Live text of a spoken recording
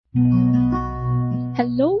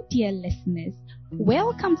Hello, dear listeners.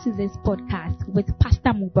 Welcome to this podcast with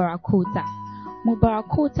Pastor Mubarakota.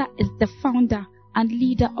 Mubarakota is the founder and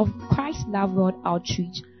leader of Christ Love World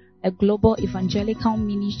Outreach, a global evangelical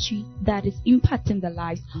ministry that is impacting the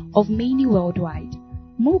lives of many worldwide.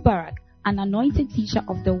 Mubarak, an anointed teacher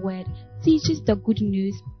of the word, teaches the good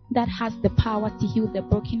news that has the power to heal the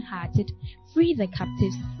brokenhearted, free the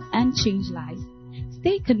captives, and change lives.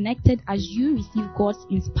 Stay connected as you receive God's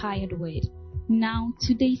inspired word. Now,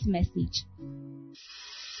 today's message.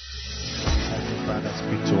 Father,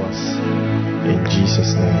 speak to us in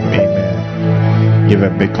Jesus' name. Amen. Give a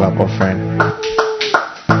big clap offering.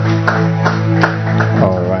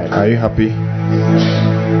 All right. Are you happy?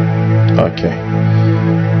 Okay.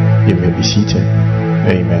 You may be seated.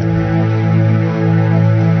 Amen.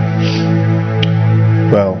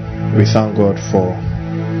 Well, we thank God for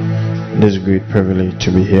this great privilege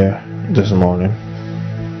to be here this morning.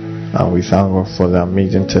 And we thank God for the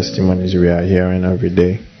amazing testimonies we are hearing every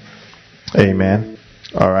day. Amen.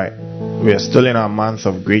 Alright. We are still in our month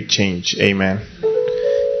of great change. Amen.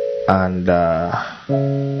 And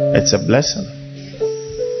it's a blessing,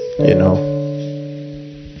 you know,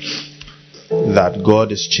 that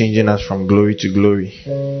God is changing us from glory to glory.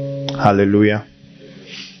 Hallelujah.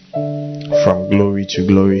 From glory to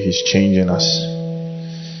glory, He's changing us.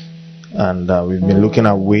 And we've been looking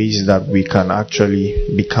at ways that we can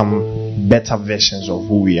actually become better versions of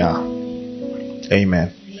who we are.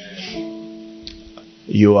 Amen.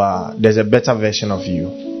 There's a better version of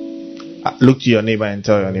you. Look to your neighbor and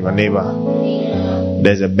tell your neighbor,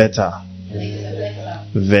 there's a better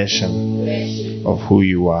version of who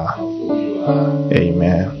you are.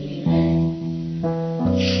 Amen.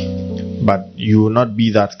 But you will not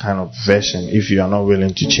be that kind of version if you are not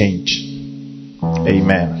willing to change.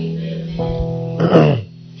 Amen.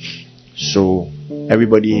 So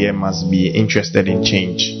everybody here must be interested in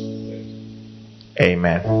change.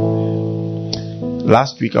 Amen.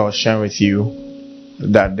 Last week I was sharing with you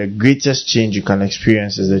that the greatest change you can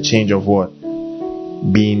experience is the change of what?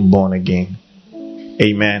 Being born again.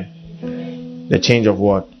 Amen. The change of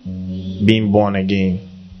what? Being born again.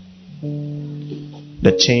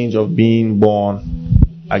 The change of being born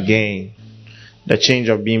again. The change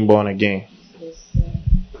of being born again.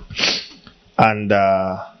 And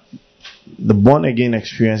the born again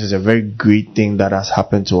experience is a very great thing that has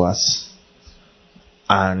happened to us.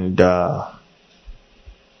 And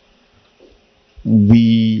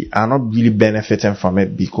we are not really benefiting from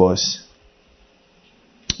it because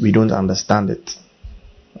we don't understand it.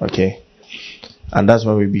 Okay? And that's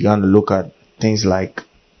when we began to look at things like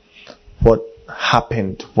what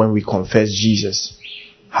happened when we confessed Jesus.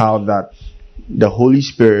 How that the Holy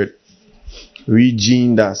Spirit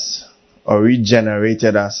regened us or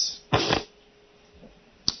regenerated us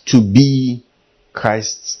to be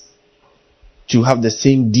Christ, to have the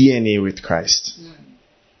same DNA with Christ.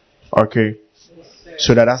 Okay?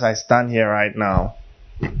 So that as I stand here right now,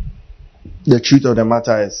 the truth of the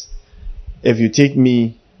matter is, if you take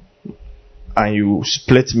me and you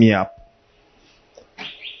split me up,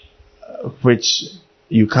 which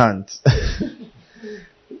you can't,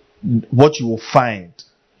 what you will find,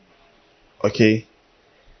 okay,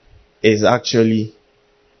 is actually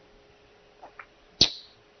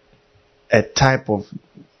a type of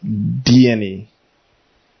DNA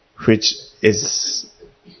which is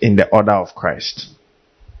in the order of Christ.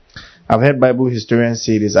 I've heard Bible historians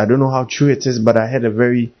say this. I don't know how true it is, but I heard a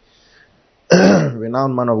very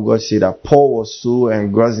renowned man of God say that Paul was so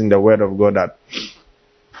engrossed in the word of God that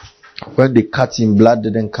when they cut him, blood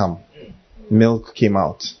didn't come. Milk came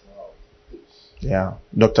out. Yeah.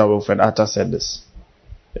 Dr. Wilfred Atta said this.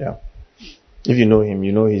 Yeah. If you know him,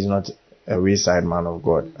 you know he's not a wayside man of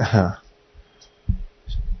God.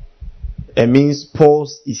 It means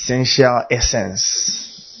Paul's essential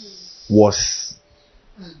essence was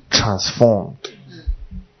transformed.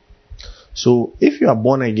 So if you are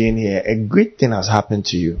born again here, a great thing has happened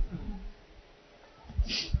to you.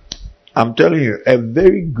 I'm telling you, a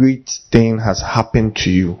very great thing has happened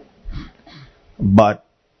to you. But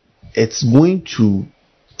it's going to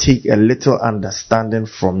take a little understanding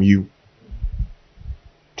from you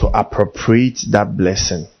to appropriate that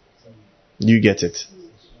blessing. Do you get it?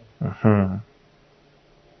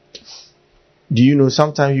 Do you know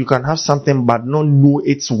sometimes you can have something but not know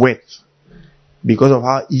its worth because of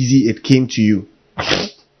how easy it came to you?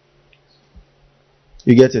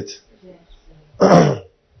 You get it?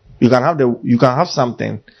 You can have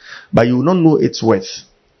something, but you will not know its worth.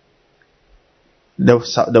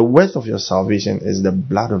 The worth of your salvation is the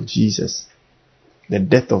blood of Jesus, the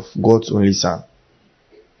death of God's only Son.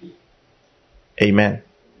 Amen.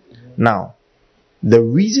 Now, the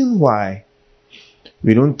reason why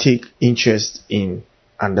we don't take interest in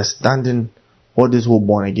understanding what this whole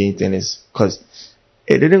born again thing is because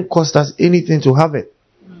it didn't cost us anything to have it.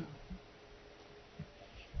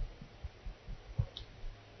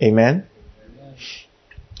 Amen.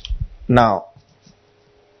 Now,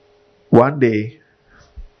 one day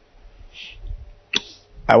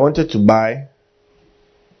I wanted to buy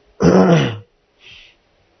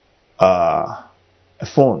a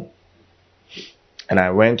phone, and I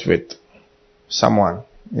went with someone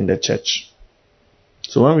in the church.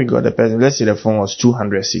 So when we got the person, let's say the phone was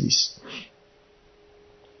 200 cedis.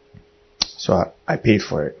 So I paid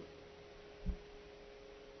for it.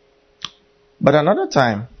 But another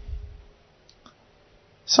time,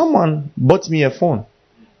 someone bought me a phone.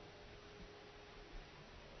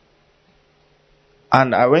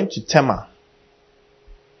 And I went to Tema.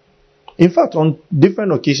 In fact, on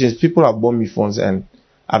different occasions, people have bought me phones and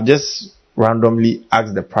I've just randomly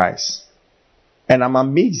asked the price. And I'm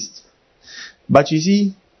amazed. But you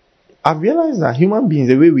see, I've realized that human beings,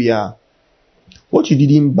 the way we are, what you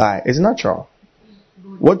didn't buy is natural.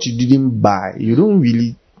 What you didn't buy, you don't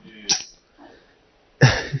really,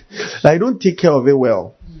 like, don't take care of it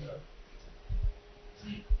well.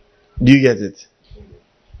 Do you get it?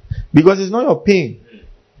 Because it's not your pain.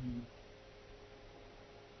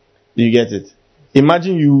 Do you get it?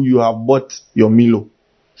 Imagine you have bought your Milo.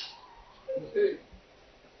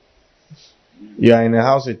 You are in a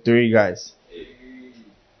house with 3 guys.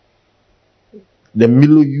 The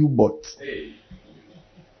Milo you bought.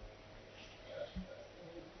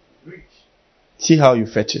 See how you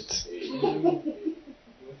fetch it.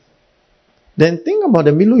 Then think about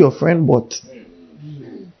the Milo your friend bought.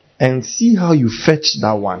 And see how you fetch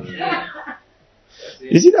that one.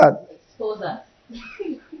 You see that?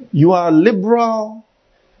 You are liberal,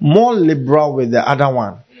 more liberal with the other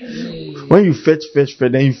one. When you fetch,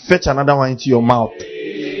 then you fetch another one into your mouth.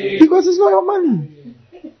 Because it's not your money.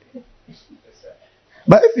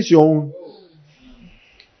 But if it's your own,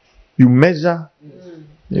 you measure,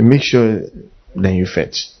 you make sure, then you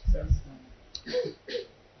fetch.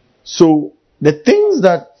 So, the things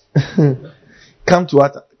that come to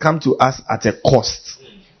us at a cost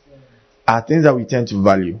are things that we tend to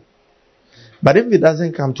value. But if it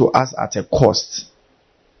doesn't come to us at a cost,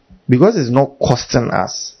 because it's not costing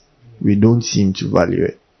us, we don't seem to value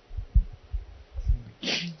it.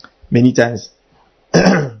 Many times,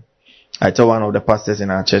 I tell one of the pastors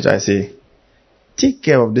in our church, I say, take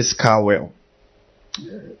care of this car well.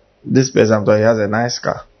 This person, he has a nice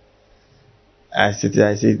car. I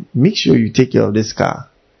said, make sure you take care of this car.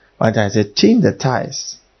 One time I said, change the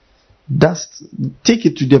tires. Take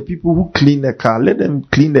it to the people who clean the car. Let them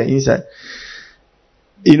clean the inside.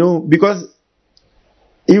 You know, because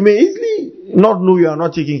you may easily not know you are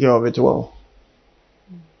not taking care of it well.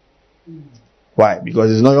 Why?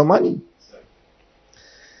 Because it's not your money.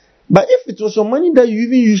 But if it was your money that you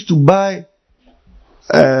even used to buy,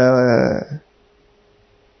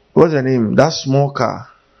 what's the name? That small car.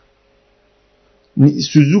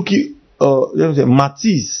 Suzuki,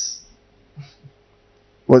 Matiz.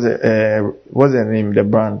 What's the name? The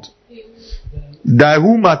brand?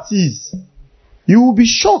 Daewoo Matiz. You will be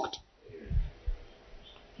shocked.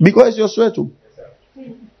 Because it's your sweat.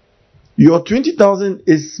 Your 20,000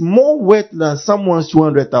 is more worth than someone's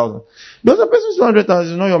 200,000. Because the person's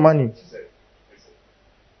 200,000 is not your money.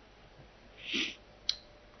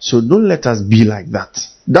 So don't let us be like that.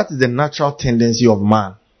 That is the natural tendency of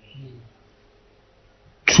man.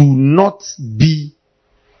 To not be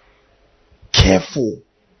careful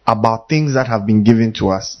about things that have been given to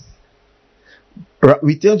us.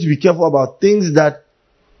 We tend to be careful about things that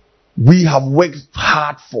we have worked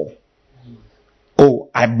hard for. Oh,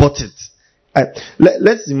 I bought it.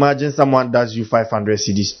 Let's imagine someone does you 500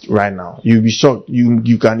 cedis right now. You'll be shocked.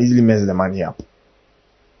 You can easily mess the money up.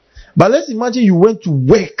 But let's imagine you went to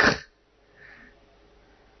work,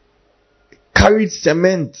 carried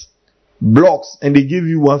cement, blocks, and they gave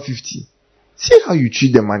you 150. See how you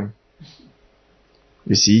treat the money.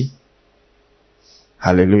 You see?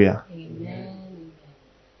 Hallelujah. Amen.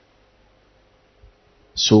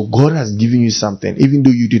 So God has given you something, even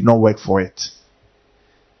though you did not work for it.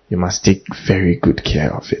 You must take very good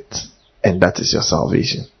care of it. And that is your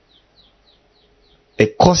salvation.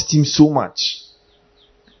 It cost him so much.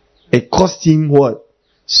 It cost him what?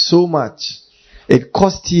 So much. It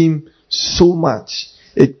cost him so much.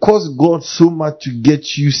 It cost God so much to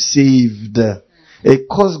get you saved. It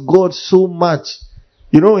cost God so much.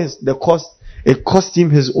 You know, the cost. It cost him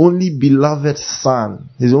his only beloved son.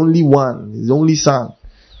 His only one. His only son.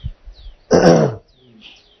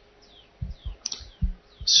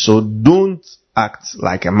 So don't act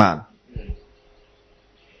like a man.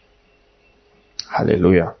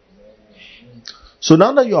 Hallelujah. So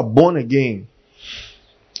now that you are born again,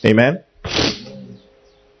 amen,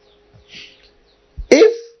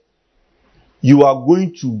 if you are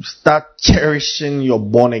going to start cherishing your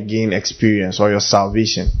born again experience or your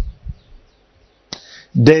salvation,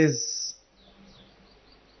 there's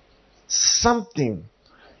something,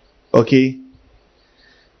 okay,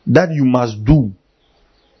 that you must do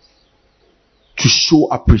to show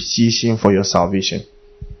appreciation for your salvation.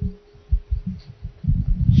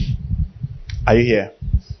 Are you here?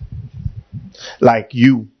 Like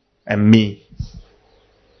you and me.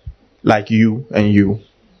 Like you and you.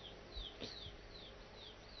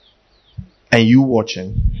 And you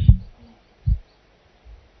watching.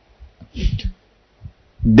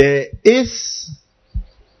 There is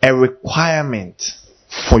a requirement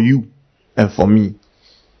for you and for me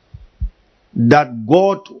that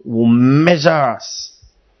God will measure us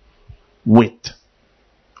with.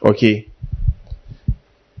 Okay?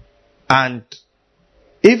 And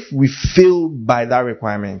if we fail by that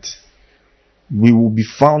requirement, we will be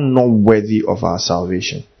found not worthy of our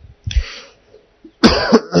salvation.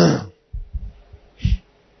 Are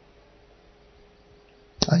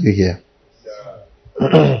you here?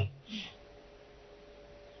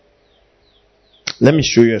 Let me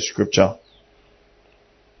show you a scripture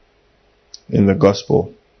in the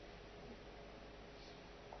gospel.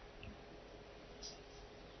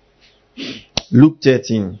 Luke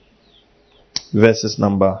 13, verses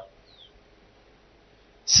number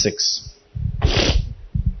 6.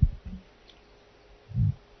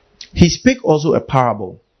 He spake also a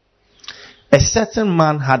parable. A certain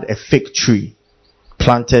man had a fig tree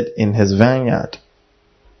planted in his vineyard,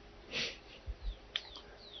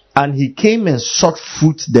 and he came and sought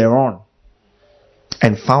fruit thereon,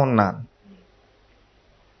 and found none.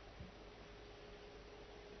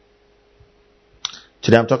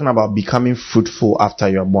 Today I'm talking about becoming fruitful after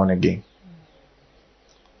you are born again.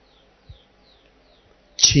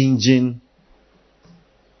 Changing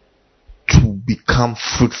to become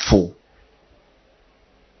fruitful.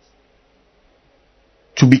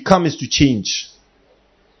 To become is to change.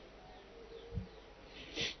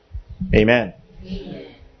 Amen.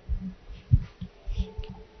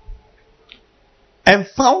 And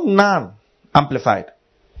found none. Amplified.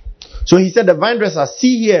 So he said, the vine dresser,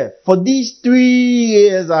 see here, for these 3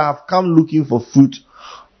 years I have come looking for fruit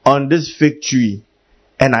on this fig tree,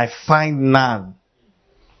 and I find none.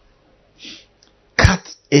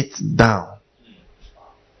 Cut it down.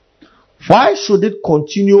 Why should it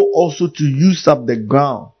continue also to use up the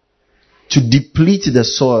ground, to deplete the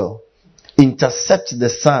soil, intercept the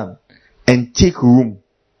sun, and take room?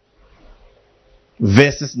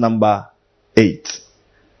 Verses number 8.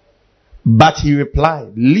 But he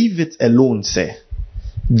replied, leave it alone, sir.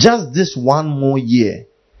 Just this 1 more year,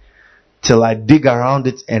 till I dig around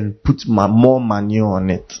it and put more manure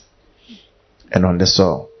on it and on the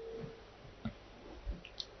soil.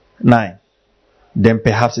 9. Then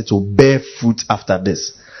perhaps it will bear fruit after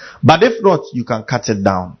this. But if not, you can cut it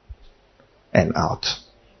down and out.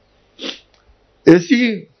 You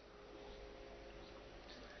see,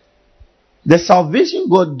 the salvation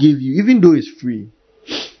God gave you, even though it's free,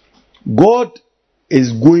 God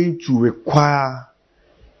is going to require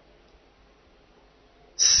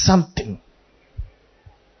something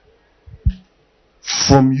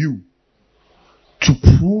from you to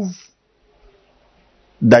prove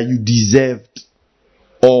that you deserved,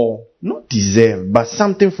 or not deserve, but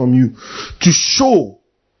something from you to show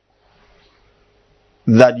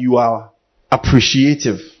that you are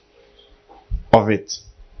appreciative of it.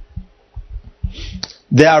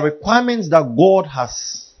 There are requirements that God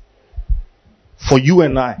has for you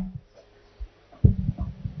and I.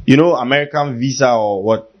 You know, American visa, or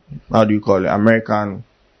what, how do you call it? American,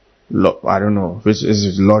 I don't know, if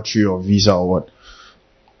it's lottery or visa or what.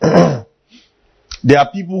 There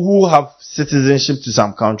are people who have citizenship to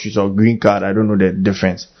some countries or green card. I don't know the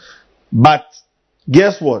difference. But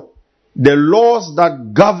guess what? The laws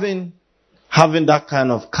that govern having that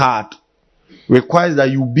kind of card requires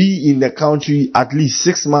that you be in the country at least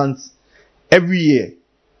 6 months every year.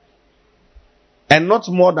 And not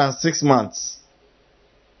more than 6 months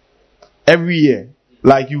every year.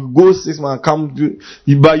 Like you go 6 months,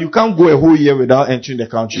 but you can't go a whole year without entering the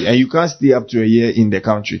country, and you can't stay up to a year in the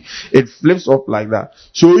country. It flips up like that.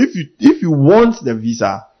 So if you want the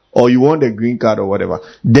visa or you want the green card or whatever,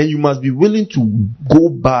 then you must be willing to go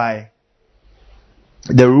by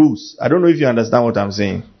the rules. I don't know if you understand what I'm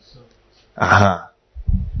saying. I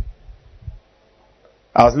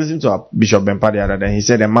was listening to Bishop Bempa the other day. He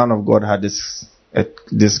said a man of God had this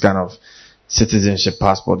this kind of citizenship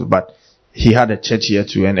passport, but he had a church here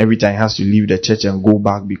too, and every time he has to leave the church and go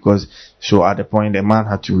back because, so at the point the man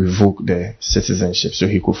had to revoke the citizenship so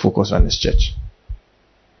he could focus on his church.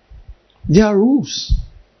 There are rules.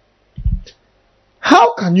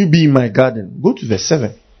 How can you be in my garden? Go to verse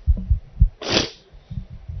 7.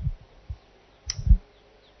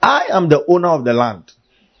 I am the owner of the land.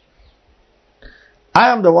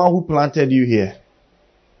 I am the one who planted you here.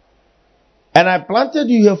 And I planted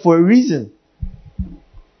you here for a reason.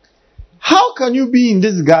 How can you be in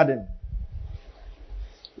this garden?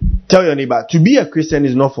 Tell your neighbor, to be a Christian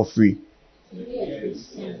is not for free.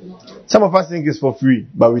 Some of us think it's for free,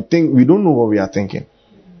 but we don't know what we are thinking.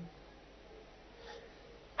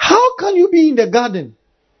 How can you be in the garden?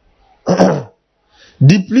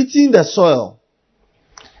 Depleting the soil,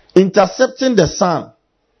 intercepting the sun,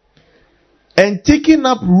 and taking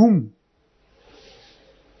up room.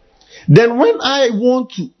 Then when I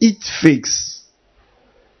want to eat figs,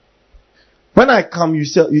 when I come, you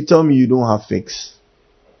tell me you don't have figs.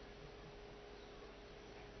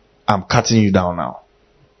 I'm cutting you down now.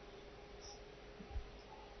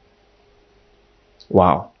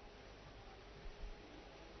 Wow.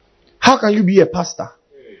 How can you be a pastor?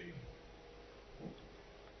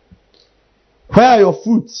 Where are your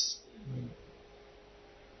fruits?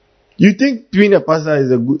 You think being a pastor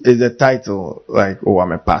is a title, like, oh,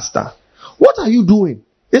 I'm a pastor. What are you doing?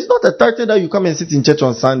 It's not a title that you come and sit in church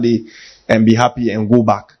on Sunday and be happy and go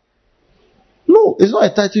back. No, it's not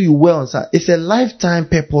a title you wear on Sunday. It's a lifetime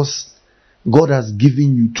purpose God has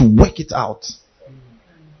given you to work it out.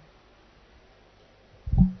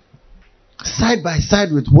 Side by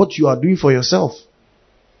side with what you are doing for yourself.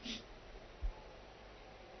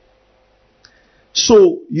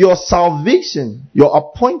 So your salvation, your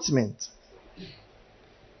appointment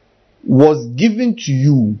was given to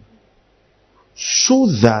you so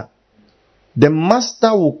that the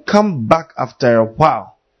master will come back after a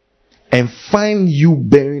while and find you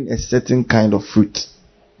bearing a certain kind of fruit.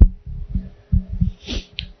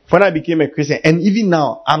 When I became a Christian, and even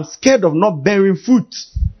now, I'm scared of not bearing fruit.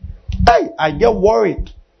 I get worried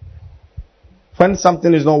when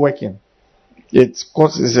something is not working. It's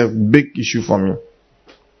a big issue for me.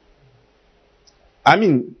 I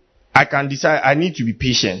mean, I can decide I need to be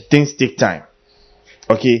patient. Things take time.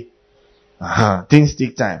 Okay? Things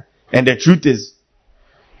take time. And the truth is,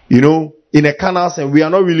 in a carnal sense, we are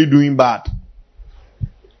not really doing bad.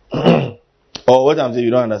 Or what I'm saying,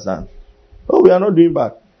 you don't understand. Oh, we are not doing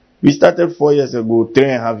bad. We started 4 years ago,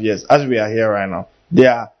 3.5 years. As we are here right now,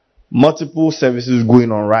 there are multiple services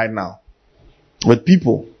going on right now with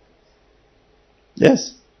people.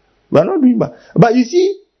 Yes, we are not doing bad. But you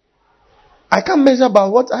see, I can't measure by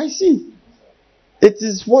what I see. It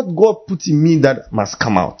is what God put in me that must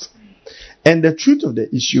come out. And the truth of the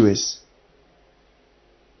issue is,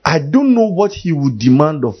 I don't know what He would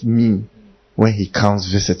demand of me when He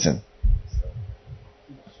comes visiting.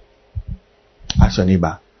 Ask your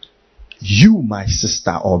neighbor, you, my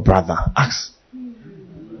sister or brother, ask,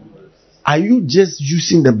 are you just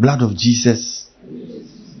using the blood of Jesus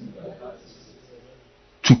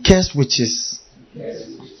to curse witches?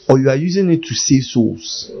 Or you are using it to save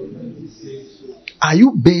souls? Are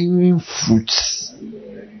you bearing fruits?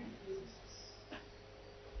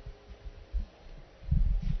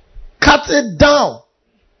 Cut it down.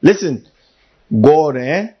 Listen, God,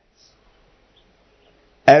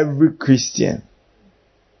 every Christian,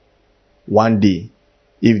 one day,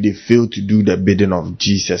 if they fail to do the bidding of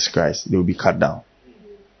Jesus Christ, they will be cut down.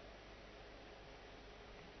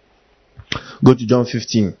 Go to John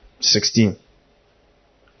 15:16.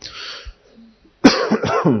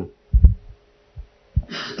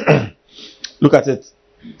 Look at it.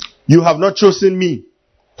 You have not chosen me,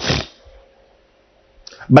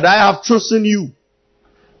 but I have chosen you.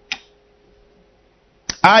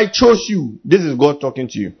 I chose you. This is God talking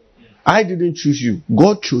to you. I didn't choose you.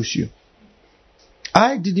 God chose you.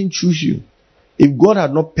 I didn't choose you. If God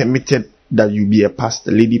had not permitted that you be a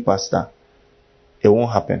pastor, lady pastor, it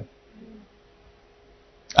won't happen.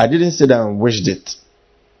 I didn't say that and wished it.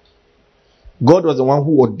 God was the one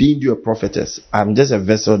who ordained you a prophetess. I'm just a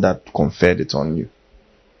vessel that conferred it on you.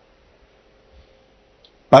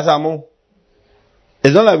 Pastor Amo,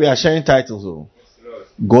 it's not like we are sharing titles. Oh.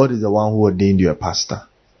 God is the one who ordained you a pastor.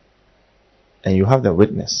 And you have the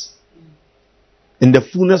witness. In the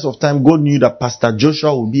fullness of time, God knew that Pastor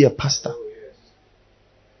Joshua would be a pastor.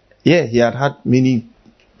 Yeah, he had many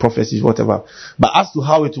prophecies, whatever. But as to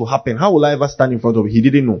how it will happen, how will I ever stand in front of him? He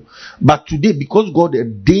didn't know. But today, because God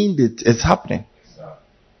ordained it, it's happening.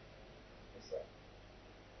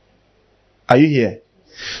 Are you here?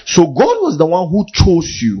 So God was the one who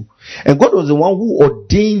chose you, and God was the one who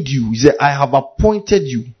ordained you. He said, I have appointed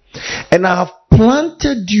you, and I have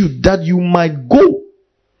planted you that you might go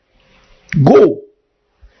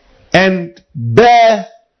and bear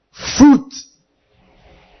fruit.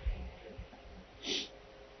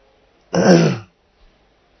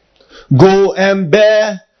 Go and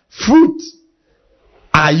bear fruit.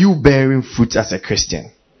 Are you bearing fruit as a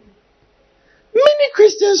Christian? Many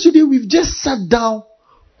Christians today, we've just sat down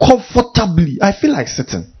comfortably. I feel like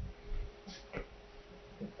sitting.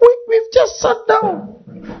 We've just sat down.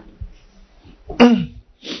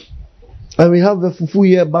 And we have a fufu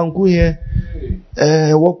here, banku here,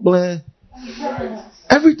 workplace,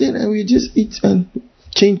 everything, and we just eat and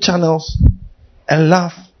change channels and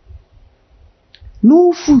laugh.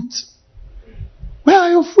 No fruit. Where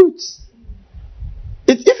are your fruits?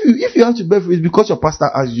 If you have to bear fruit, it's because your pastor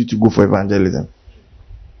asked you to go for evangelism.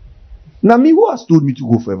 Now, me, who has told me to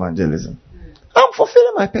go for evangelism? I'm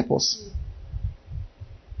fulfilling my purpose.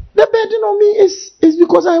 The burden on me is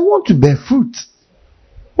because I want to bear fruit.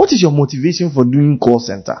 What is your motivation for doing call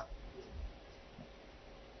center?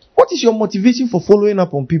 What is your motivation for following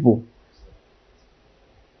up on people?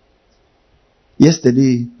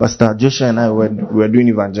 Yesterday, Pastor Joshua and I were doing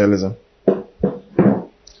evangelism.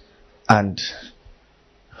 And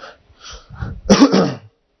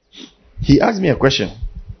he asked me a question.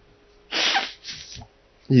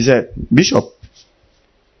 He said, Bishop,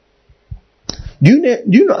 do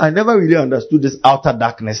you know, I never really understood this outer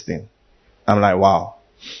darkness thing. I'm like, wow.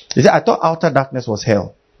 He said, I thought outer darkness was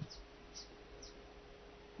hell.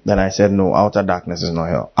 Then I said, no, outer darkness is not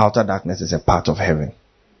hell. Outer darkness is a part of heaven.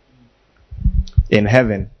 In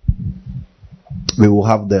heaven, we will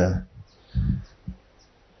have the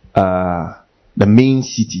main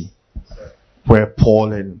city where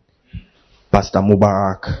Paul and Pastor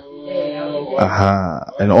Mubarak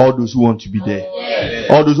and all those who want to be there,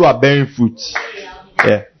 all those who are bearing fruit.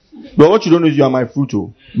 Yeah. But what you don't know is you are my fruit.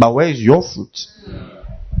 Oh. But where is your fruit?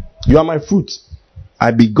 You are my fruit.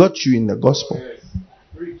 I begot you in the gospel.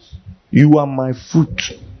 You are my fruit.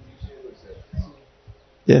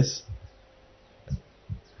 Yes.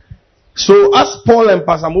 So as Paul and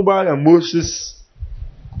Pastor Mubarak and Moses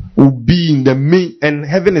will be in the main, and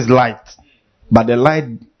heaven is light, but the light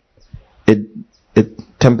it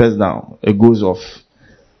tempers down. It goes off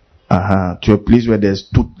to a place where there's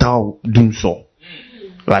total doomsday.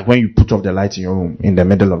 Like when you put off the light in your room in the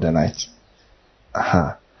middle of the night.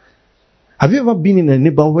 Have you ever been in a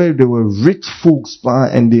neighborhood where there were rich folks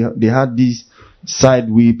and they had these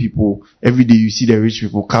sideway people? Every day you see the rich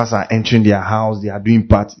people, cars are entering their house, they are doing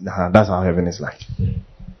parties. That's how heaven is like.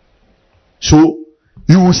 So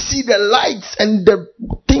you will see the lights and the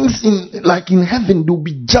things in heaven. They'll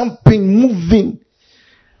be jumping, moving.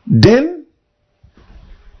 Then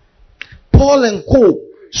Paul and Co.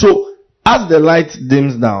 So as the light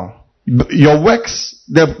dims down, your works,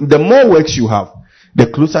 the more works you have, the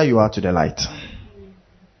closer you are to the light.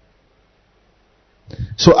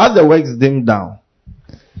 So as the works dim down,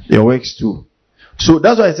 your works too. So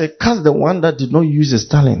that's why I say, cast the one that did not use his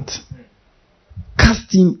talent.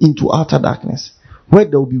 Cast him into outer darkness, where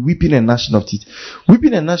there will be weeping and gnashing of teeth.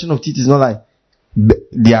 Weeping and gnashing of teeth is not like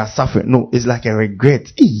they are suffering. No, it's like a regret.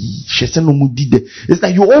 It's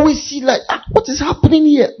like you always see like, what is happening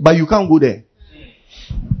here? But you can't go there.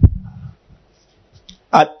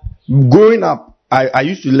 Growing up, I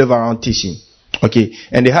used to live around teaching. Okay.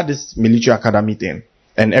 And they had this military academy thing.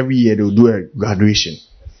 And every year they would do a graduation.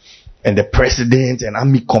 And the president and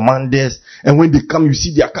army commanders. And when they come, you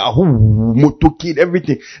see their car, motorcade,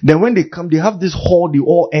 everything. Then when they come, they have this hall, they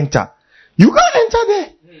all enter. You can't enter there.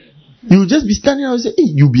 You just be standing there and say, hey,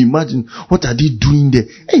 you'll be imagining, what are they doing there?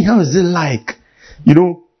 Hey, how is it like? You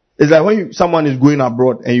know, it's like when someone is going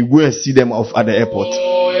abroad and you go and see them off at the airport.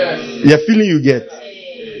 Oh, yes. The feeling you get.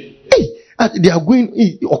 They are going,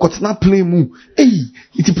 hey, Okotana play move. Hey,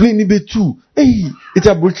 it's playing Nibe too. Hey, it's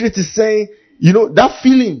a portrait is saying, you know, that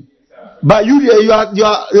feeling. But you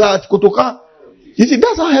are at Kotoka. You see,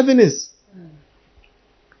 that's how heaven is.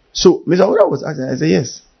 So, Mr. Oda was asking, I said,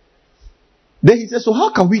 yes. Then he said, so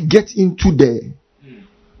how can we get into the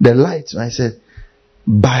light? And I said,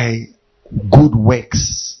 by good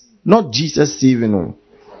works. Not Jesus saving.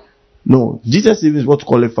 No, Jesus saving is what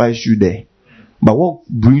qualifies you there. But what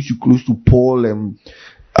brings you close to Paul and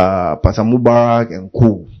Pastor Mubarak and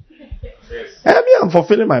Co? I mean, I'm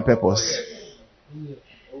fulfilling my purpose.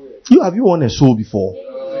 Have you won a soul before?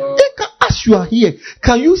 As you are here,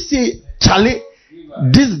 can you say, Charlie,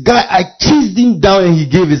 this guy, I chased him down and he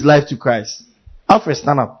gave his life to Christ? Alfred,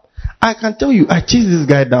 stand up. I can tell you, I chased this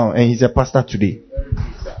guy down and he's a pastor today.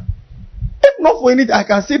 not for anything. I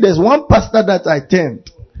can say there's one pastor that I attend.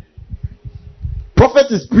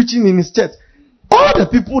 Prophet is preaching in his church. All the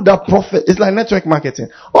people that prophet, it's like network marketing.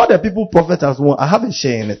 All the people prophet has won, I have a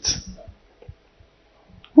share in it.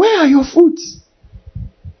 Where are your fruits?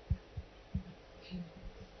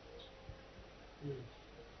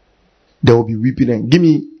 There will be weeping and give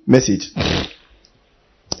me message.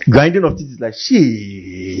 Grinding of teeth is like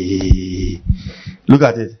she. Look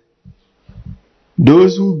at it.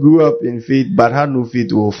 Those who grew up in faith but had no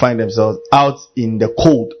faith will find themselves out in the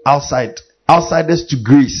cold, outsiders to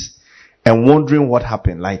grace, and wondering what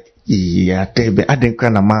happened. Like, I didn't cry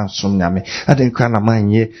a man I didn't cry a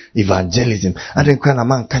man evangelism. I didn't cry a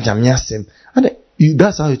man kajamiasim.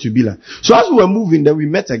 That's how it will be like. So as we were moving, then we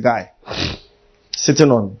met a guy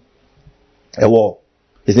sitting on a wall.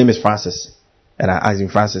 His name is Francis. And I asked him,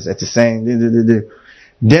 Francis, it is saying,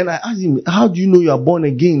 then I asked him, how do you know you are born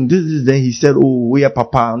again? Then he said, oh, we are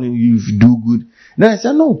Papa, you do good. Then I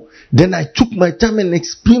said, no. Then I took my time and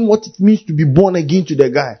explained what it means to be born again to the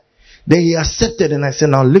guy. Then he accepted, and I said,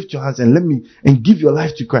 now lift your hands and give your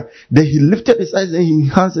life to Christ. Then he lifted his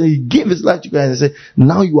hands and he gave his life to Christ and said,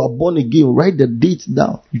 now you are born again. Write the date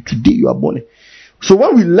down. Today you are born again. So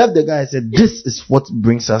when we left the guy, I said, this is what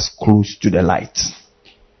brings us close to the light.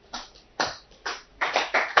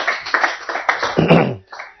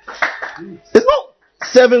 It's not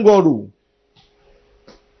serving God.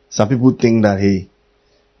 Some people think that, hey,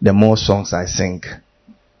 the more songs I sing,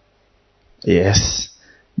 yes,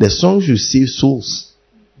 the songs should save souls.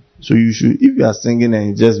 So you should, if you are singing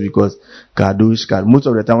and just because most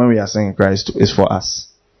of the time when we are singing Christ is for us.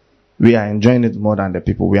 We are enjoying it more than the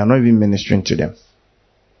people. We are not even ministering to them.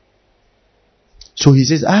 So he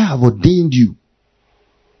says, I have ordained you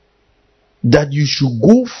that you should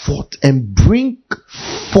go forth and bring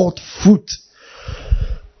forth fruit.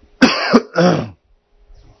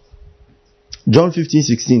 John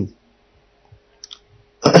 15:16.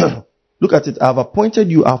 Look at it. I have appointed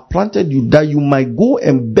you, I have planted you that you might go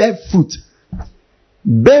and bear fruit.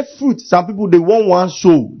 Bear fruit. Some people, they want one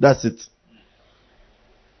soul. That's it.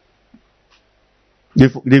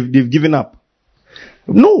 They've given up.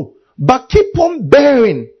 No. But keep on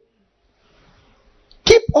bearing.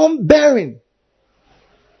 Keep on bearing.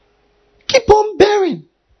 Keep on bearing.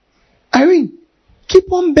 Irene,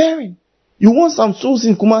 keep on bearing. You want some souls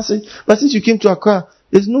in Kumasi, but since you came to Accra,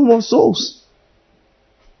 there's no more souls.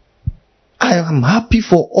 I am happy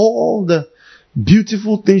for all the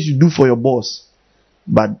beautiful things you do for your boss,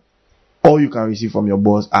 but all you can receive from your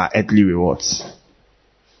boss are earthly rewards.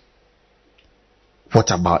 What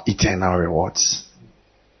about eternal rewards?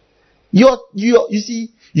 You see,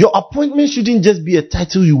 your appointment shouldn't just be a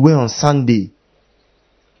title you wear on Sunday.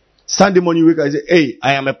 Sunday morning you wake up and say, hey,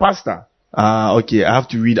 I am a pastor. Okay, I have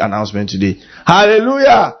to read announcement today.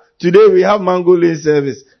 Hallelujah! Today we have Mango Lane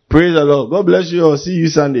service. Praise the Lord. God bless you all. See you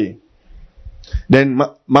Sunday. Then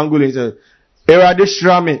Mango Lane says, Erade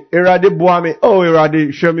Shrami, Erade Boame, oh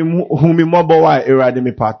Erade Shrami Humi Mobawa, Erade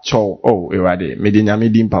me pacho, oh Erade, Medinya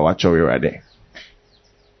Medim Pawacho Erade.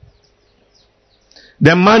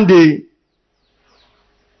 Then Monday,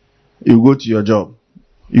 you go to your job.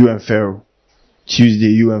 You and Pharaoh. Tuesday,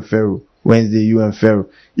 you and Pharaoh. Wednesday, you and Pharaoh.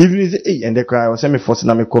 Evening, say, hey, and they cry. Send me first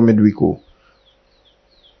na me come midweek.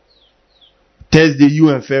 Thursday, you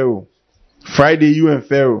and Pharaoh. Friday, you and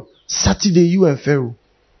Pharaoh. Saturday, you and Pharaoh.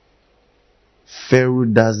 Pharaoh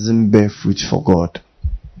doesn't bear fruit for God.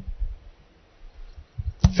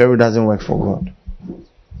 Pharaoh doesn't work for God.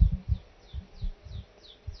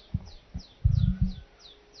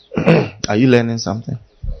 Are you learning something?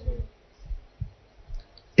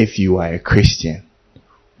 If you are a Christian,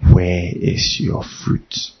 where is your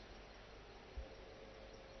fruit?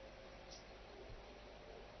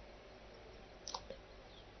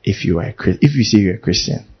 If you say you're a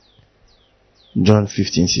Christian, John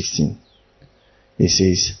 15:16, it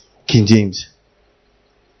says, King James,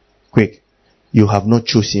 quick, you have not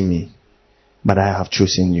chosen me, but I have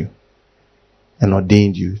chosen you and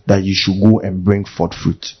ordained you that you should go and bring forth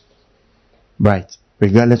fruit. Right.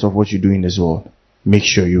 Regardless of what you do in this world, make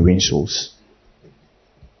sure you win souls.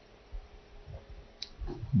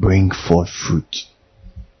 Bring forth fruit.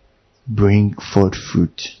 Bring forth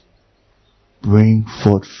fruit. Bring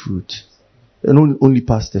forth fruit. And only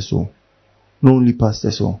past the soul. Not only past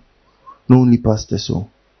the soul. Not only past the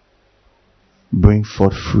soul. Bring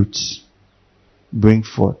forth fruits. Bring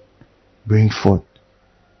forth. Bring forth.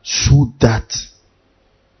 So that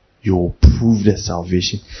you will prove the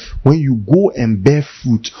salvation. When you go and bear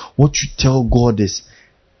fruit, what you tell God is,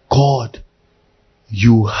 God,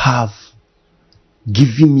 you have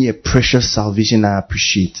given me a precious salvation I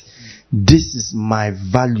appreciate. this is my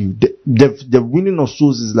value. The winning of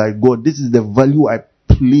souls is like, God, this is the value I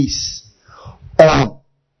place on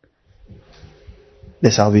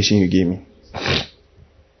the salvation you gave me.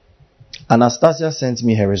 Anastasia sent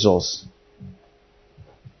me her results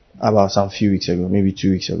about some few weeks ago, maybe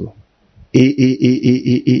 2 weeks ago.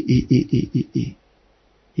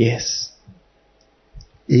 Yes.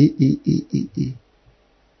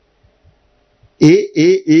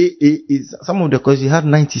 Some of the courses she had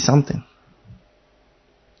 90 something.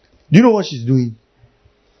 Do you know what she's doing?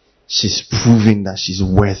 She's proving that she's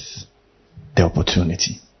worth the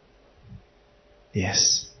opportunity.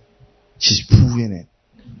 Yes. She's proving it.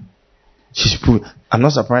 I'm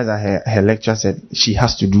not surprised that her lecturer said she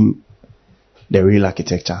has to do the real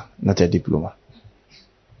architecture, not a diploma.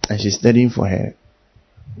 And she's studying for her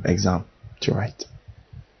exam to write.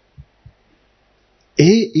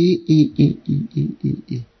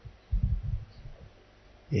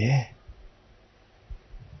 Yeah.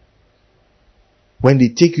 When they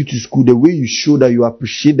take you to school, the way you show that you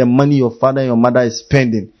appreciate the money your father and your mother is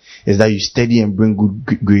spending is that you study and bring good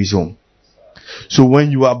grades home. So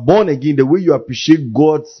when you are born again, the way you appreciate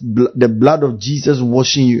the blood of Jesus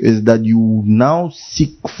washing you is that you now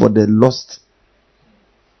seek for the lost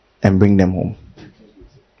and bring them home.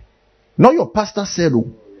 Not your pastor said,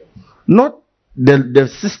 not the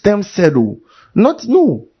system said,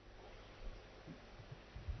 no.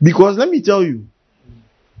 Because let me tell you,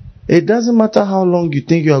 it doesn't matter how long you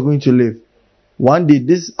think you are going to live. One day,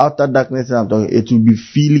 this outer darkness I'm talking, it will be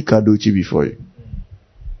Fili Kadochi before you.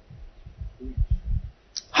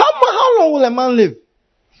 How long will a man live?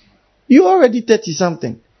 You're already 30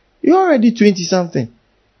 something. You're already 20 something.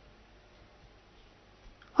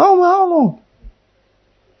 How long?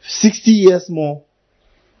 60 years more.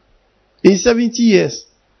 In 70 years.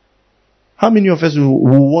 How many of us will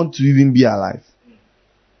want to even be alive?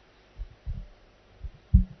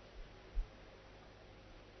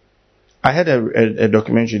 I had a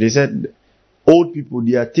documentary. They said old people,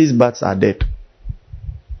 their taste buds are dead.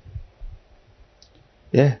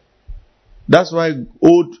 Yeah. That's why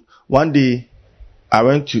one day I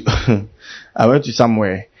went to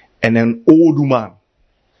somewhere and an old woman,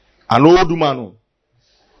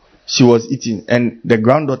 she was eating and the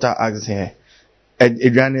granddaughter asked her,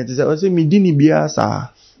 Adriana,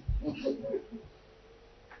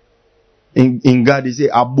 in God they say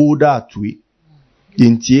aboda atui.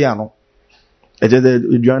 Intiano.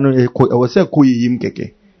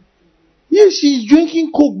 Yes, she's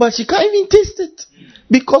drinking Coke, but she can't even taste it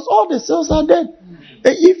because all the cells are dead.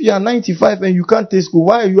 And if you are 95 and you can't taste Coke,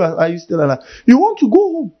 why are you still alive? You want to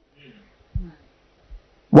go home.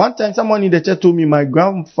 One time, someone in the church told me my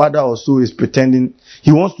grandfather also is pretending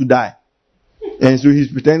he wants to die, and so he's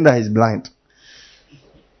pretending that he's blind.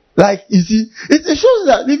 Like, you see, it shows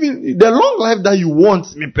that even the long life that you want,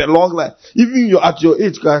 long life, even you're at your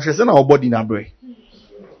age, because I our body in a brain.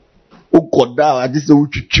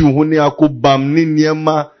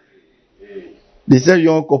 They say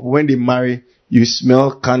young couple, when they marry, you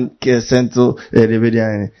smell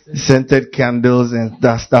scented candles and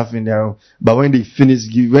that stuff in their room. But when they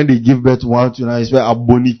give birth to one to another, you smell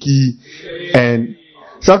aboniki. And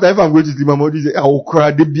sometimes if I'm going to sleep, my mother say, I will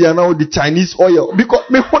cry the Chinese oil. Because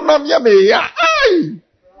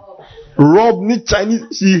Rob need Chinese.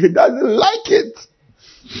 She doesn't like it.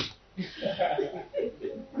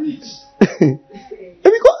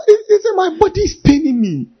 Because it's my body is paining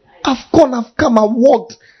me. I've come, I've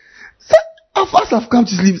walked. As I've come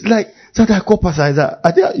to sleep, it's like, so I call Pastor Isaiah.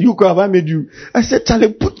 I think you could have made you. I said,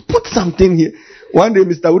 Charlie, put something here. One day,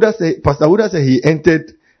 Pastor Uda said he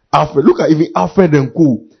entered Alfred. Look at even Alfred and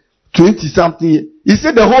Co. 20 something. He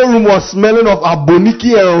said the whole room was smelling of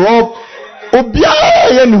aboniki and Rob.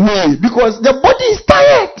 Anyway, because the body is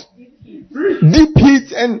tired. Deep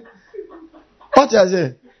heat and what I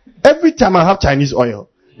say? Every time I have Chinese oil.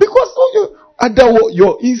 Because either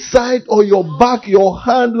your inside or your back, your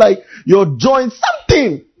hand, like your joint,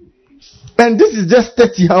 something. And this is just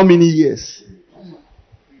 30 how many years?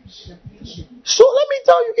 So let me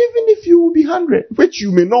tell you, even if you will be 100, which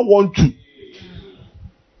you may not want to,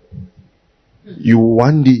 you will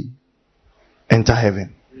one day enter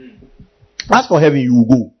heaven. As for heaven, you will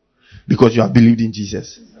go because you have believed in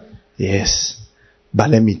Jesus. Yes.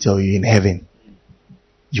 But let me tell you, in heaven,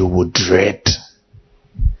 you will dread.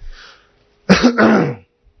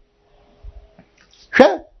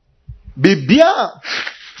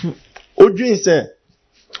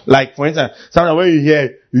 Like for instance, sometimes when you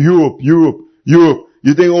hear Europe, you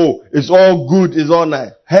think, oh, it's all good, it's all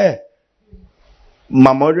nice. Hey,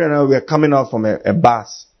 my mother and I were coming out from a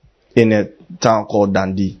bus in a town called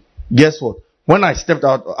Dundee. Guess what? When I stepped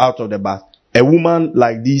out of the bath, a woman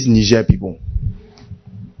like these Niger people,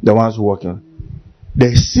 the ones who walking,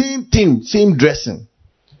 the same thing, same dressing,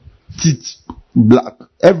 teeth, black,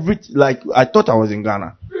 everything. Like I thought I was in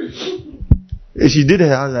Ghana. She did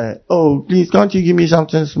her. I was like, oh, please, can't you give me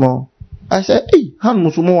something small? I said, hey, hand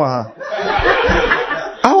musumoa.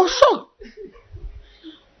 I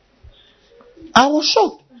was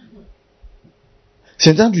shocked.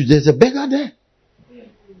 St. Andrew, there's a beggar there.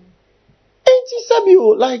 Ain't he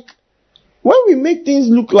Sabio? Like, when we make things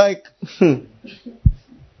look like even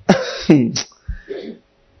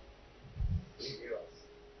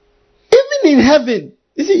in heaven,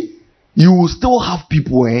 you see, you will still have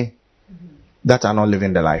people that are not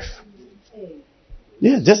living the life.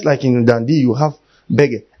 Yeah, just like in Dundee, you have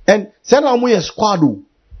beggar. And and I'm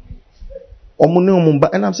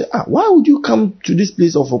saying, why would you come to this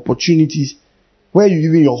place of opportunities where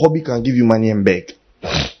even your hobby can give you money and beg?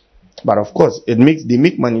 But of course, they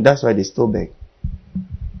make money, that's why they still beg.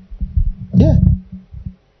 Yeah.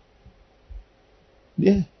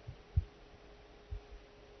 Yeah.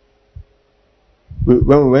 When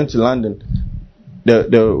we went to London, when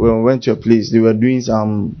we went to a place, they were doing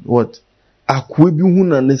some or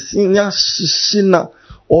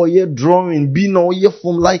yeah, drawing, being or yeah,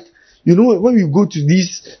 from like, you know, when we go to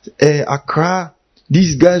these Accra,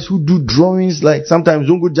 these guys who do drawings, like sometimes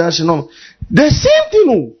don't go Junction, the same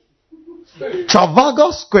thing.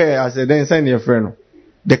 Trafalgar Square, I said, then send your friend.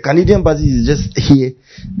 The Canadian embassy is just here.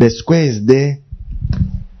 The square is there.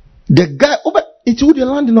 The guy, it's who they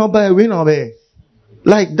land in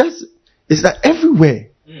like it's like everywhere.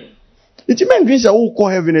 It's even dreams that will call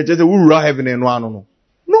heaven and just will run heaven and one.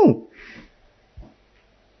 No.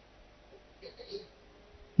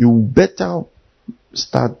 You better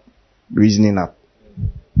start reasoning up.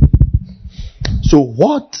 So,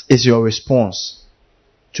 what is your response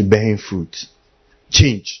to bearing fruit?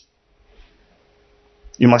 Change.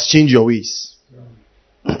 You must change your ways.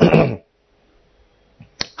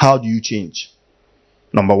 How do you change?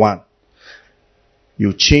 Number one,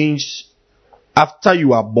 you change after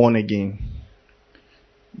you are born again.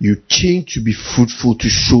 You change to be fruitful to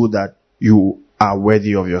show that you are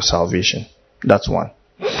worthy of your salvation. That's one.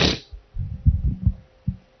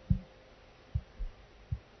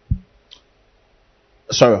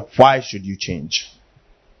 Sorry, why should you change?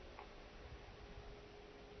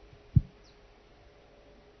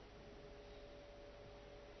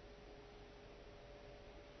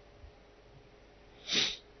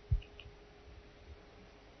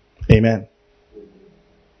 Amen.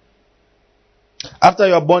 After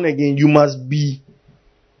you are born again, you must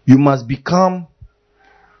become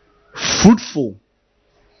fruitful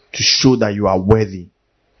to show that you are worthy.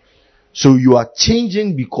 So you are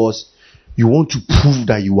changing because you want to prove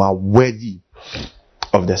that you are worthy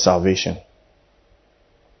of the salvation.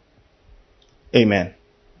 Amen.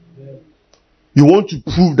 You want to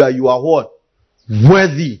prove that you are what?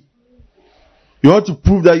 Worthy. You want to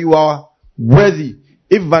prove that you are worthy.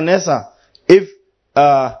 If Vanessa,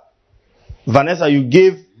 you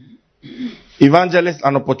gave evangelist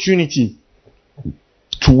an opportunity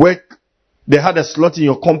to work, they had a slot in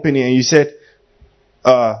your company and you said,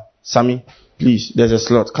 Sammy, please, there's a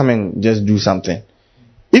slot, come and just do something.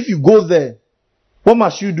 If you go there, what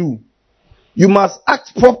must you do? You must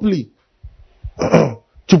act properly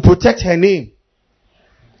to protect her name.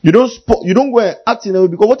 You don't go and act in a way,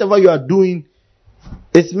 because whatever you are doing,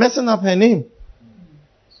 it's messing up her name.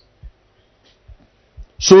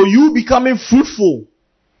 So you becoming fruitful.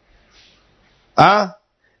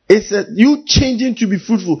 It's you changing to be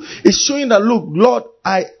fruitful. It's showing that, look, Lord,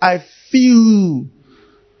 I feel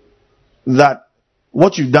that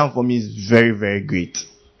what you've done for me is very, very great.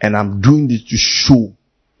 And I'm doing this to show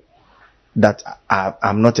that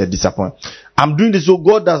I'm not a disappointment. I'm doing this so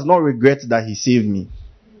God does not regret that He saved me.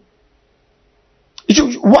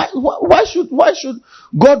 Why should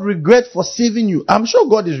God regret for saving you? I'm sure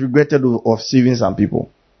God is regretted of saving some people.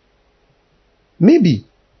 Maybe.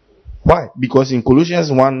 Why? Because in Colossians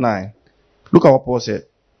 1:9, look at what Paul said.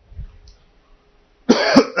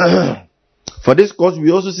 For this cause we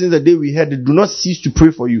also, since the day we heard it, do not cease to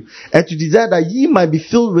pray for you, and to desire that ye might be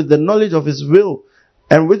filled with the knowledge of His will,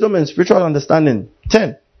 and wisdom and spiritual understanding.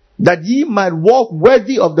 10. That ye might walk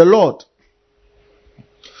worthy of the Lord.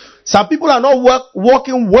 Some people are not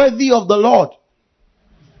walking worthy of the Lord.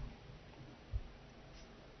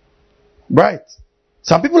 Right.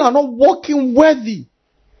 Some people are not walking worthy.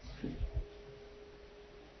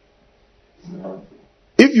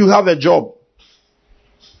 If you have a job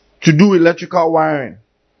to do electrical wiring,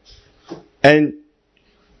 and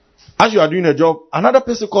as you are doing a job, another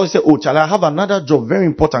person calls and says, oh, Charlie, I have another job, very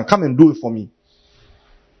important, come and do it for me.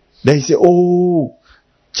 Then he said, oh,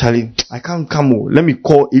 Charlie, I can't come. Let me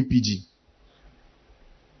call APG.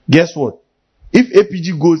 Guess what? If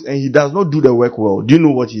APG goes and he does not do the work well, do you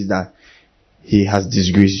know what he's done? He has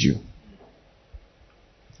disgraced you.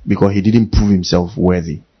 Because he didn't prove himself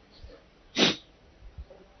worthy.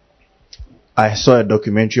 I saw a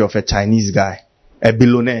documentary of a Chinese guy, a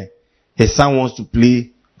billionaire. His son wants to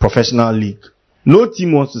play professional league. No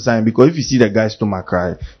team wants to sign because if you see the guy's stomach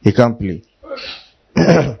cry, he can't play.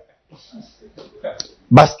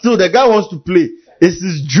 But still, the guy wants to play. It's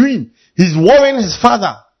his dream. He's worrying his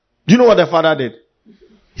father. Do you know what the father did?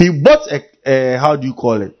 He bought a how do you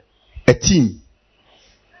call it? A team.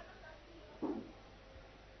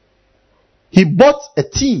 He bought a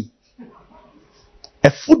team.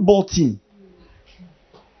 A football team.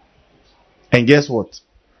 And guess what?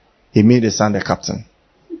 He made his son the captain.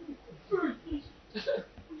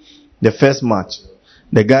 The first match,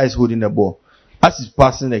 the guy is holding the ball. As he's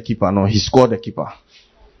passing the keeper, no, he scored the keeper.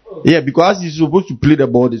 Yeah, because as he's supposed to play the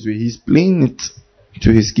ball this way, he's playing it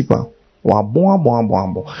to his keeper.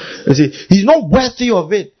 You see, he's not worthy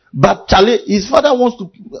of it. But Charlie, his father wants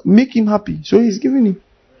to make him happy. So he's giving him.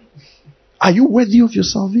 Are you worthy of your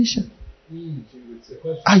salvation?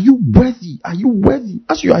 Are you worthy? Are you worthy?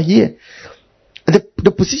 As you are here,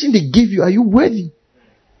 the position they gave you, are you worthy?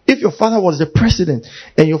 If your father was the president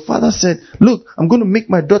and your father said, look, I'm going to make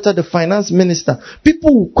my daughter the finance minister,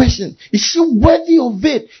 people will question, is she worthy of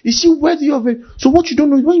it? Is she worthy of it? So what you don't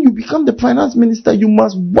know is when you become the finance minister, you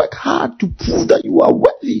must work hard to prove that you are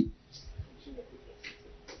worthy.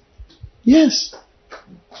 Yes.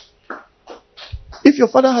 If your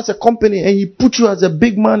father has a company and he put you as a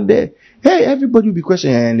big man there, hey, everybody will be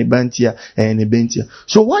questioning,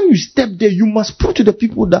 So when you step there, you must prove to the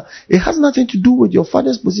people that it has nothing to do with your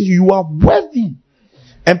father's position. You are worthy.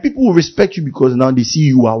 And people will respect you because now they see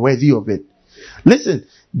you are worthy of it. Listen,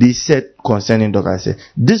 they said concerning Doc, I said,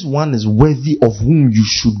 this one is worthy of whom you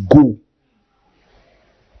should go.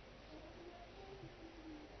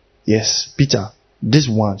 Yes, Peter, this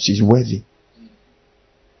one, she's worthy.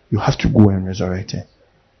 You have to go and resurrect her.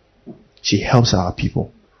 She helps our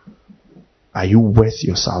people. Are you worth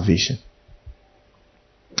your salvation?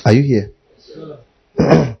 Are you here?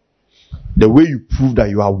 Yes, the way you prove that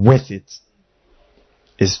you are worth it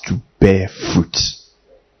is to bear fruit.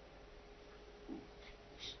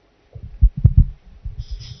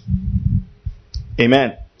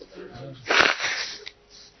 Amen.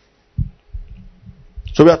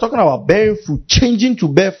 So we are talking about bearing fruit, changing to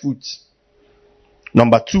bear fruit.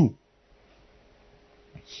 Number 2.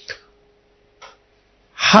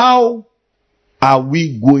 How are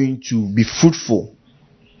we going to be fruitful?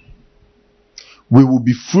 We will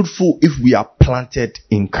be fruitful if we are planted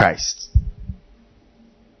in Christ.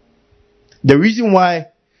 The reason why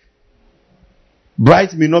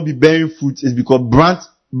Bright may not be bearing fruit is because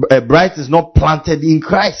Bright is not planted in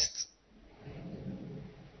Christ.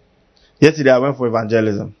 Yesterday I went for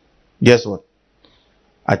evangelism. Guess what?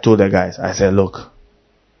 I told the guys, I said, look,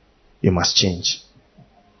 you must change.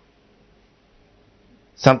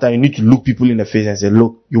 Sometimes you need to look people in the face and say,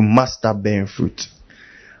 look, you must start bearing fruit.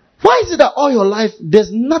 Why is it that all your life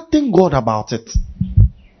there's nothing God about it?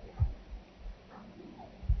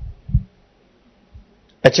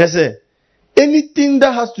 Anything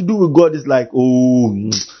that has to do with God is like,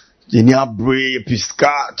 oh,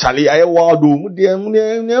 Charlie,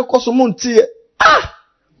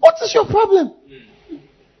 what is your problem?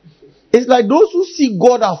 It's like those who see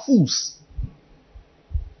God are fools.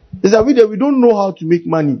 It's that we don't know how to make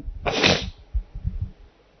money.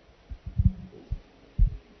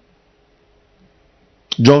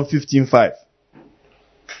 John 15:5.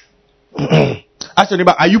 Ask your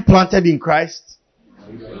neighbor, are you planted in Christ?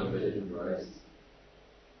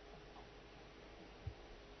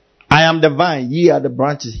 I am the vine, ye are the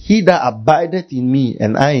branches. He that abideth in me,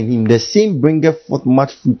 and I in him, the same bringeth forth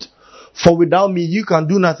much fruit. For without me, you can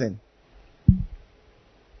do nothing.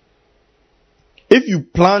 If you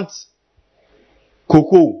plant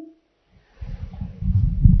cocoa,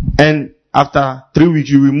 and after 3 weeks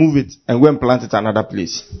you remove it and go and plant it another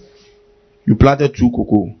place. You planted 2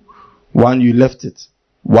 cocoa. One you left it.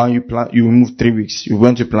 One you remove 3 weeks. You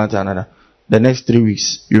went to plant another. The next 3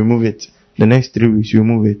 weeks you remove it. The next 3 weeks you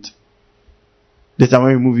remove it. This time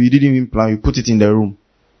when you remove it, you didn't even plant, you put it in the room.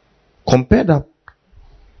 Compare that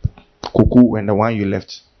cocoa and the one you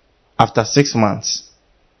left. After 6 months,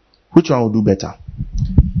 which one will do better?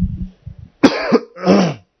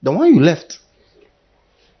 The one you left.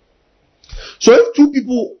 So if 2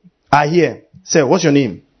 people are here, say, what's your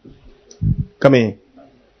name? Come in.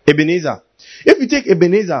 Ebenezer. If you take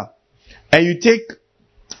Ebenezer and you take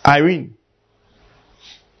Irene,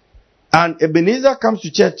 And Ebenezer comes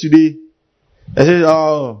to church today. I say,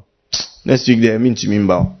 oh, next week they mean to me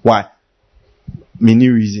about why? Many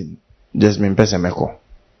reason. Just me person meko.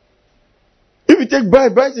 If you take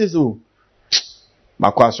Bright says so.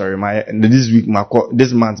 Sorry,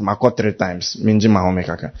 this month, 3 times.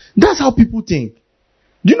 That's how people think.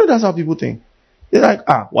 Do you know that's how people think? They're like,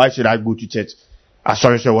 why should I go to church?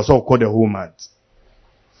 Sorry, what's all called the whole month?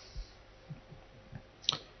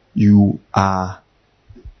 You are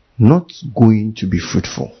not going to be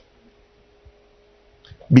fruitful.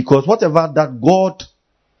 Because whatever that God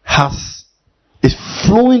has is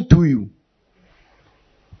flowing through you.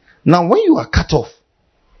 Now, when you are cut off,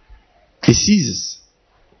 it ceases.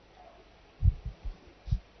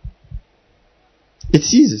 It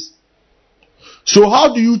ceases. So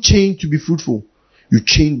how do you change to be fruitful? You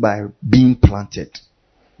change by being planted.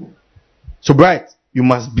 So Bright, you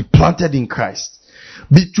must be planted in Christ.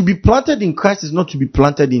 To be planted in Christ is not to be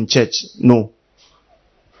planted in church. No.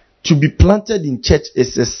 To be planted in church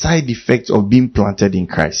is a side effect of being planted in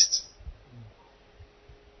Christ.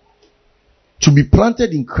 To be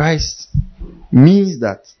planted in Christ means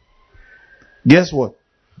that, guess what?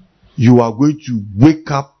 You are going to wake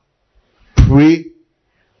up, pray,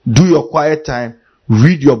 do your quiet time,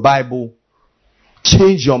 read your Bible,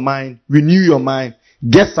 change your mind, renew your mind,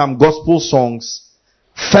 get some gospel songs,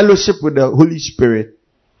 fellowship with the Holy Spirit,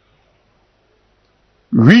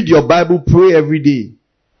 read your Bible, pray every day.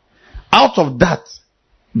 Out of that,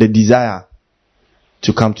 the desire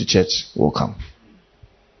to come to church will come.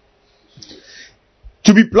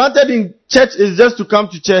 To be planted in church is just to come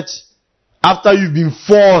to church after you've been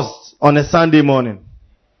forced on a Sunday morning.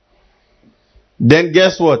 Then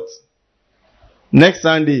guess what? Next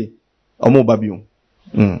Sunday, Omo Babium.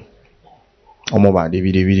 Omo Ba,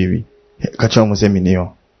 David.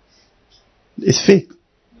 It's fake.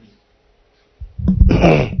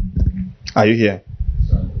 Are you here?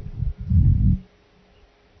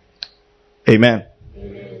 Amen.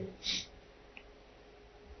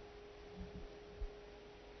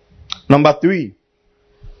 Number 3.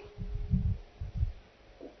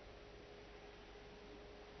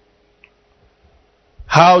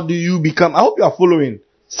 How do you become? I hope you are following.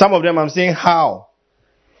 Some of them I'm saying how.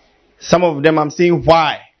 Some of them I'm saying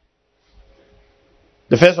why.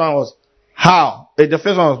 The first one was how. The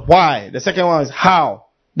first one was why. The second one is how.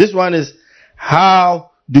 This one is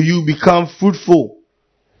how do you become fruitful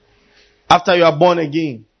after you are born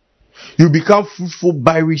again? You become fruitful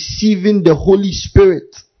by receiving the Holy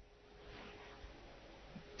Spirit.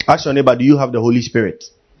 Ask your neighbor, do you have the Holy Spirit?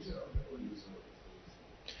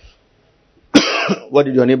 What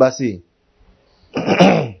did your neighbor say?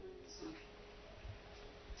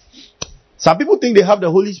 Some people think they have the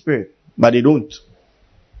Holy Spirit, but they don't.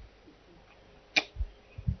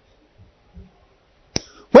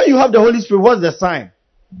 When you have the Holy Spirit, what's the sign?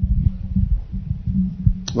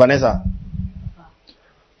 Vanessa,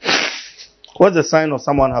 what's the sign of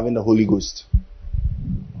someone having the Holy Ghost?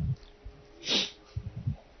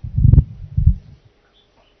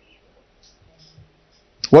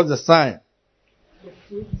 What's the sign?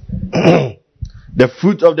 The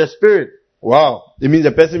fruit of the Spirit. Wow. It means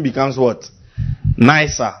the person becomes what?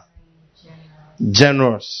 Nicer.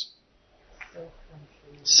 Generous.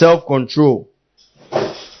 Self-control.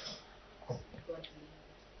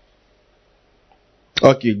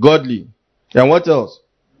 Okay, godly. And what else?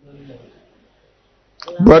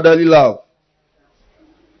 Brotherly love.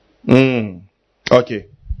 Okay.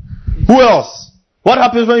 Who else? What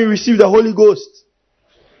happens when you receive the Holy Ghost?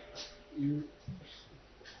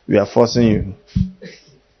 We are forcing you.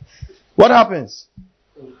 What happens?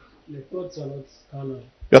 Your thoughts are not carnal.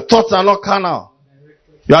 Your thoughts are not carnal.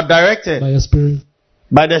 You are directed By your Spirit.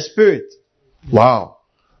 By the Spirit. Wow.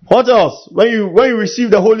 What else? When you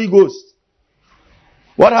receive the Holy Ghost,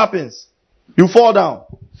 what happens? You fall down.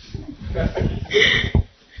 Thank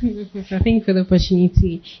you for the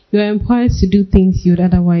opportunity. You are empowered to do things you would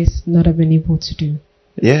otherwise not have been able to do.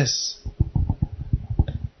 Yes.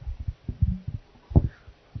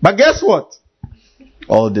 But guess what?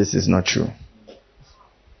 All this is not true.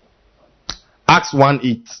 Acts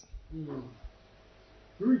 1:8.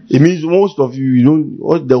 It means most of you don't.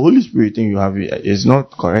 What the Holy Spirit thing you have is not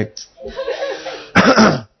correct.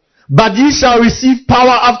 But ye shall receive power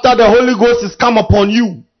after the Holy Ghost is come upon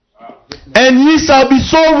you, and ye shall be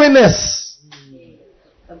soul winners.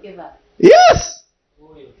 Yes.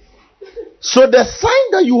 So the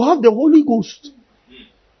sign that you have the Holy Ghost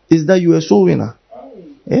is that you are a soul winner.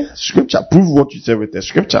 Yeah, scripture. Prove what you say with the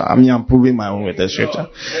scripture. I'm proving my own with the scripture.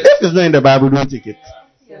 If it's not in the Bible, don't take it.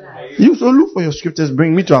 You so look for your scriptures.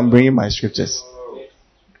 Bring me to. I'm bringing my scriptures.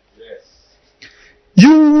 You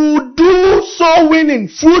will do soul winning,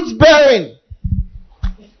 fruit bearing.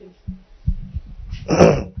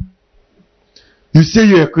 You say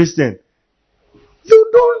you're a Christian.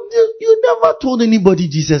 You never told anybody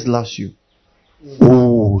Jesus loves you.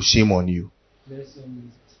 Oh, shame on you.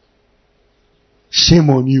 Shame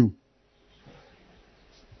on you.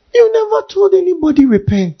 You never told anybody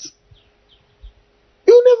repent.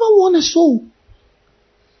 You never won a soul.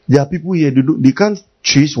 There are people here, they can't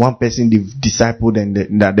trace one person they've discipled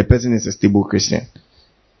and that the person is a stable Christian.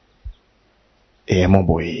 Hey, my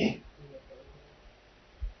boy.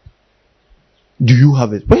 Do you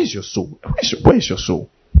have it? Where is your soul? Where is your soul?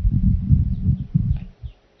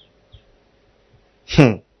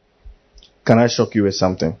 Can I shock you with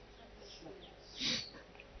something?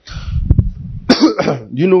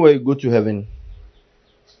 Do you know where you go to heaven?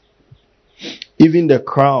 Even the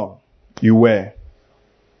crown you wear.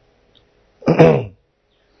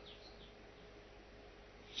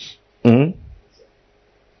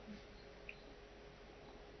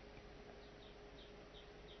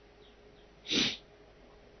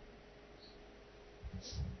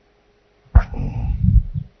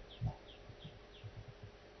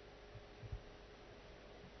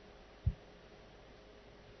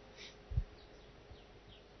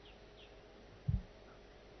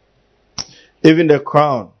 Even the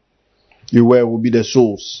crown you wear will be the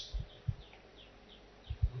souls.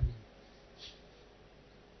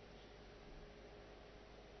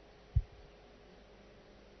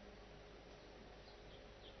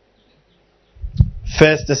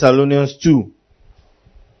 First Thessalonians 2.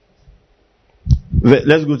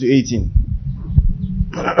 Let's go to 18.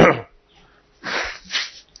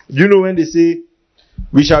 You know when they say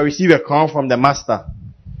we shall receive a crown from the master?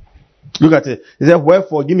 Look at it. He said,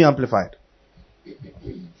 wherefore, give me amplified.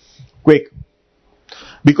 Quick.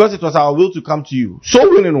 Because it was our will to come to you. So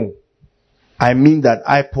winning. I mean that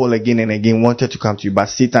I, Paul, again and again wanted to come to you, but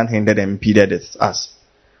Satan hindered and impeded us.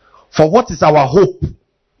 For what is our hope?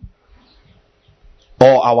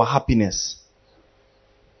 Or our happiness?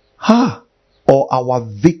 Or our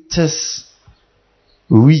victor's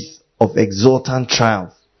wreath of exultant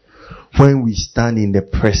triumph when we stand in the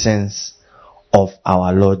presence of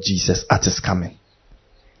our Lord Jesus at his coming?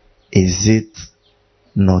 Is it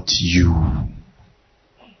not you?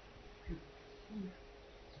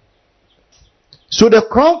 So the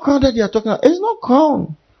crown that you are talking about is not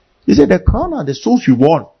crown. He said the crown are the souls you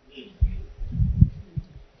won.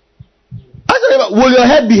 Will your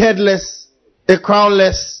head be headless? A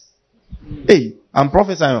crownless? Hey, I'm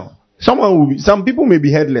prophesying. Some people may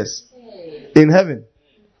be headless in heaven.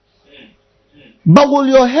 But will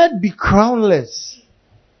your head be crownless?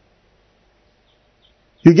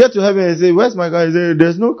 You get to heaven and say, where's my God? He say,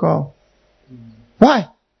 there's no crown. Why?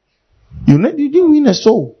 You didn't win a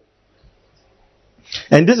soul.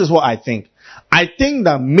 And this is what I think. I think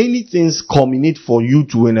that many things culminate for you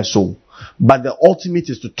to win a soul. But the ultimate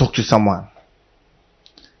is to talk to someone.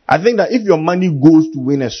 I think that if your money goes to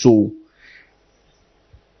win a soul,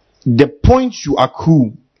 the points you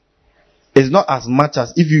accrue is not as much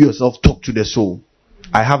as if you yourself talk to the soul.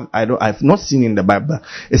 I've not seen in the Bible.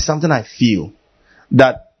 It's something I feel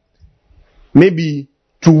that maybe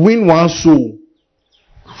to win one soul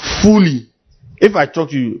fully, if I talk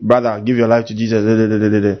to you, brother, give your life to Jesus,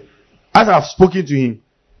 as I've spoken to him,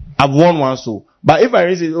 I've won one soul. But if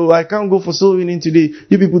I say, I can't go for soul winning today,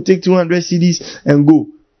 you people take 200 CDs and go,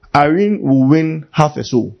 Irene will win half a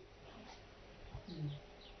soul.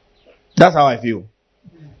 That's how I feel.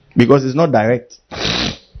 Because it's not direct.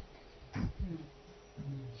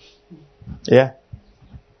 Yeah.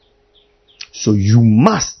 So you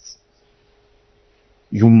must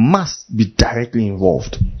be directly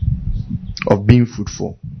involved of being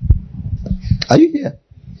fruitful. Are you here?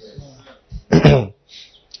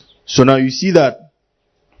 So now you see that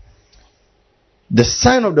the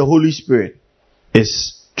sign of the Holy Spirit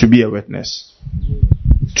is to be a witness.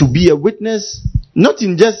 To be a witness, not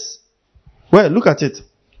in just, look at it.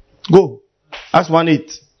 Go. Acts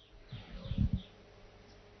 1:8.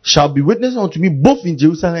 Shall be witness unto me both in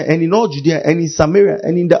Jerusalem and in all Judea and in Samaria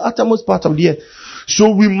and in the uttermost part of the earth. So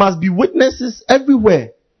we must be witnesses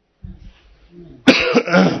everywhere.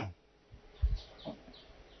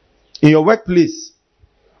 In your workplace.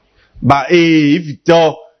 But if you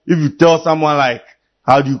tell someone like,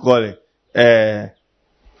 how do you call it?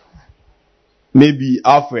 Maybe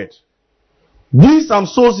Alfred, win some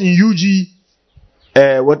souls in UGCS.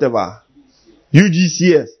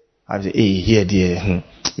 I say, hey, here, dear,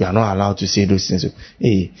 you are not allowed to say those things.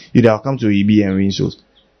 Hey, you will come to EB and win souls.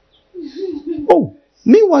 Oh,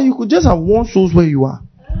 meanwhile, you could just have won souls where you are.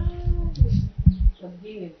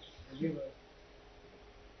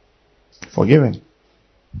 forgiven.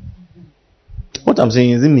 What I'm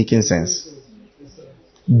saying isn't making sense.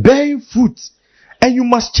 Bearing fruit. And you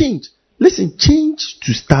must change. Listen, change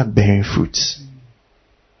to start bearing fruits.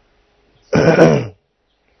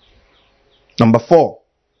 Number 4.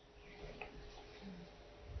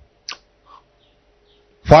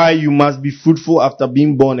 Why you must be fruitful after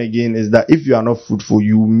being born again is that if you are not fruitful,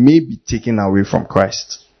 you may be taken away from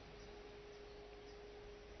Christ.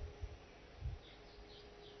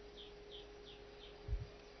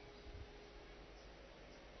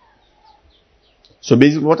 So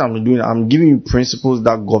basically what I'm doing, I'm giving you principles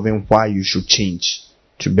that govern why you should change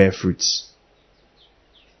to bear fruits.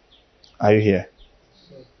 Are you here?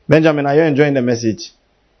 Benjamin, are you enjoying the message?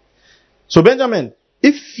 So Benjamin,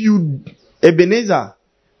 Ebenezer,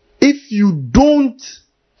 if you don't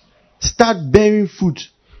start bearing fruit,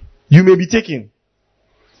 you may be taken.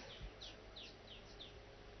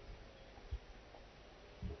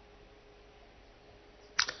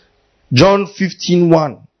 John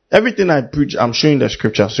 15:1. Everything I preach, I'm showing the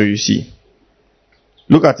scripture so you see.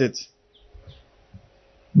 Look at it.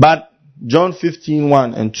 But John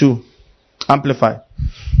 15:1 and 2. Amplify.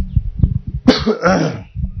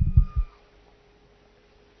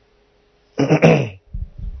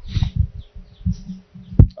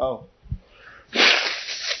 Oh.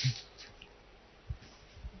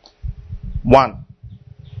 1.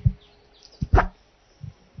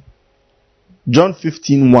 John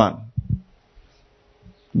 15:1.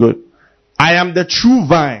 Good. I am the true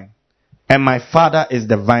vine, and my Father is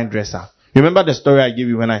the vine dresser. Remember the story I gave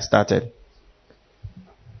you when I started?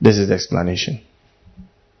 This is the explanation.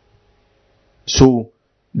 So,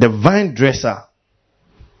 the vine dresser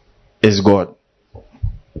is God.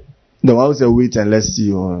 The one who said, wait and let's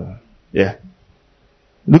see. Yeah.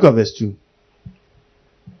 Look at verse 2.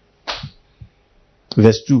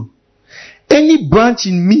 Verse 2. Any branch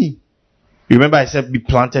in me, remember I said be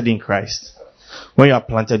planted in Christ. When you are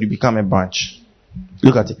planted, you become a branch.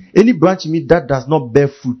 Look at it. Any branch in me that does not bear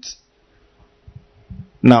fruit.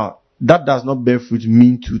 Now, that does not bear fruit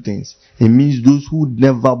mean two things. It means those who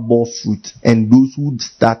never bore fruit and those who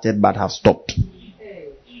started but have stopped.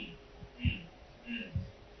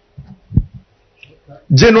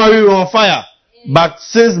 January we were on fire, but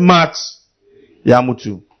since March,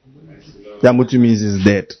 Yamutu. Yamutu means it's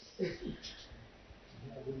dead.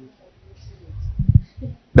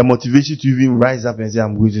 The motivation to even rise up and say,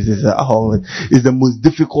 I'm going to say, is the most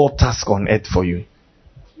difficult task on earth for you.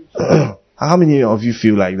 How many of you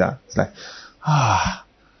feel like that? It's like,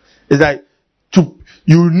 It's like,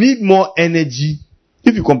 you need more energy.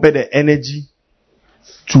 If you compare the energy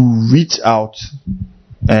to reach out,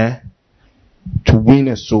 to win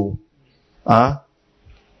a soul,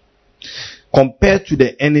 compared to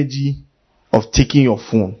the energy of taking your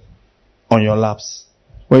phone on your laps,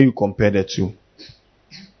 when you compare the two,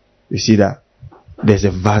 you see that there's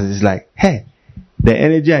a vast. It's like, hey, the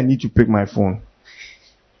energy I need to pick my phone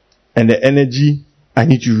and the energy I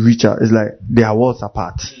need to reach out is like they are worlds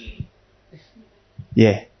apart.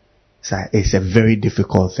 Yeah, it's a very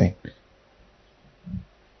difficult thing.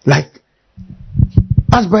 Like,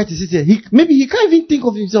 as Bright is here, maybe he can't even think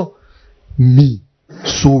of himself. Me,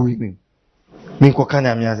 so winning. Me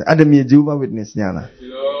kokanya miyaza. Adam ye Jehovah Witness nyana.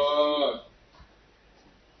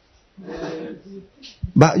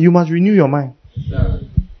 But you must renew your mind.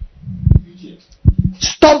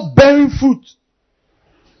 Stop bearing fruit.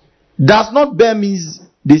 Does not bear means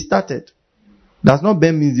they started. Does not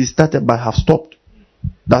bear means they started but have stopped.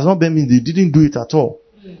 Does not bear means they didn't do it at all.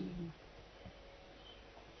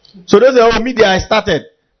 So they say, oh, me, I started.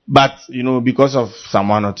 But, because of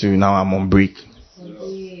someone or two, now I'm on break.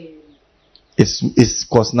 It's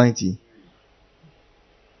cost 90.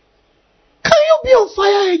 Can you be on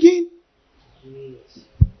fire again?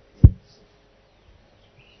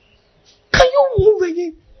 Can you move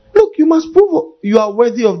again? Look, you must prove you are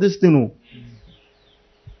worthy of this thing.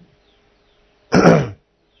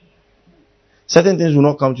 Certain things will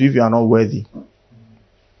not come to you if you are not worthy.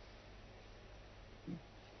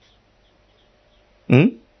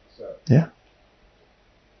 Yeah.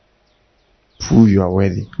 Prove you are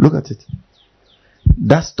worthy. Look at it.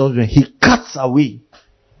 That stops when he cuts away.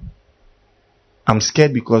 I'm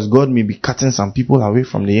scared because God may be cutting some people away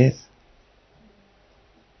from the earth.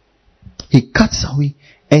 He cuts away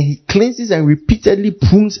and he cleanses and repeatedly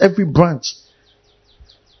prunes every branch.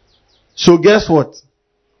 So guess what?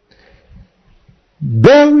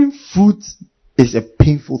 Bearing fruit is a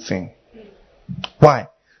painful thing. Why?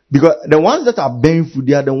 Because the ones that are bearing fruit,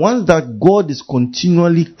 they are the ones that God is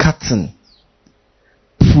continually cutting,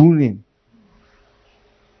 pruning,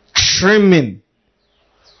 trimming.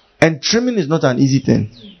 And trimming is not an easy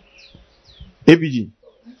thing. APG.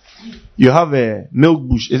 You have a milk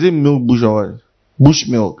bush. Is it milk bush or bush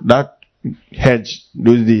milk? That hedge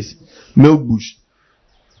those days. Milk bush.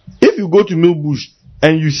 If you go to milk bush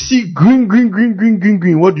and you see green,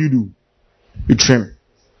 what do? You trim.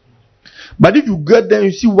 But if you get there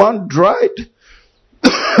and you see one dried,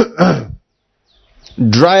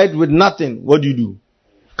 dried with nothing, what do?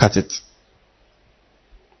 Cut it.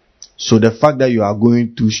 So the fact that you are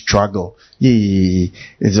going to struggle,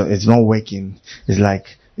 it's not working. It's like,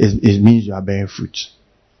 it means you are bearing fruit.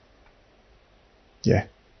 Yeah.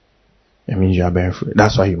 It means you are bearing fruit.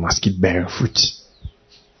 That's why you must keep bearing fruit.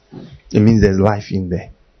 It means there's life in there.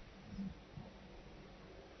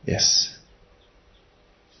 Yes.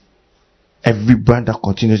 Every brand that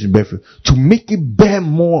continues to bear fruit, to make it bear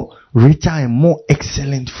more richer and more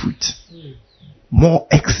excellent fruit. More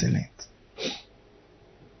excellent.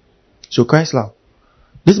 So Christ love.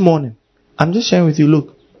 This morning, I'm just sharing with you,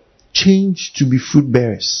 look, change to be fruit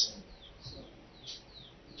bearers.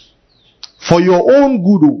 For your own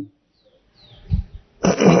good.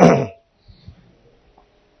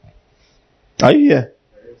 Are you here?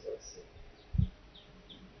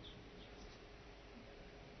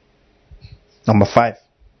 Number 5.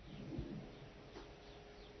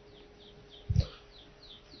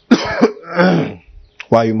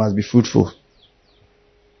 Why you must be fruitful.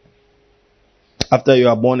 After you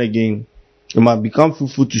are born again, you must become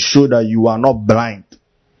fruitful to show that you are not blind,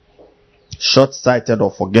 short-sighted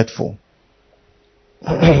or forgetful.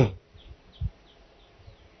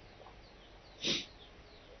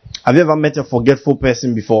 Have you ever met a forgetful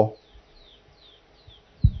person before?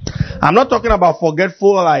 I'm not talking about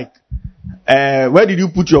forgetful like, where did you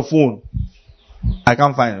put your phone? I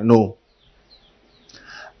can't find it. No.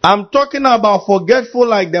 I'm talking about forgetful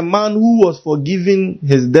like the man who was forgiven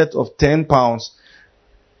his debt of £10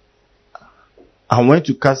 and went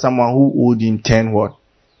to catch someone who owed him 10 what?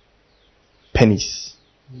 Pennies.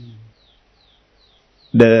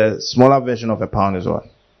 The smaller version of a pound is what?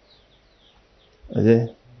 Is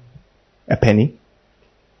it a penny?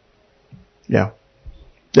 Yeah.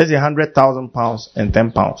 There's £100,000 and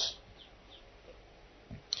 £10.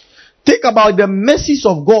 Think about the mercies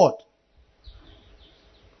of God.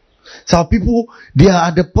 Some people, they are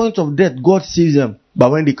at the point of death, God saves them, but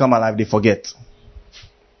when they come alive, they forget.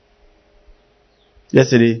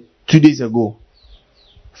 Yesterday, 2 days ago,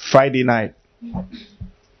 Friday night,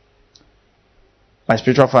 my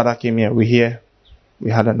spiritual father came here. We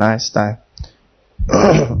had a nice time.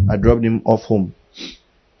 I dropped him off home.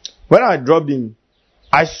 When I dropped him,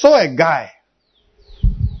 I saw a guy.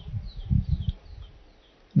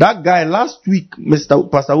 That guy last week,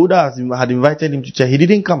 Pastor Uda had invited him to church. He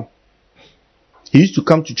didn't come. He used to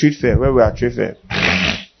come to trade fair, where we are at trade fair.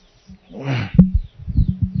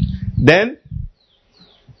 Then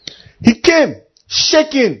he came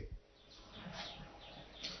shaking.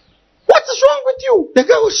 What is wrong with you? The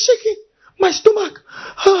guy was shaking. My stomach.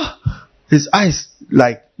 His eyes,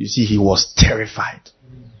 like, you see, he was terrified.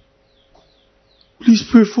 Please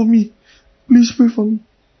pray for me. Please pray for me.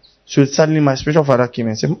 So suddenly my spiritual father came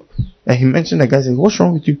and said, and he mentioned the guy, said, what's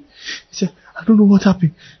wrong with you? He said, I don't know what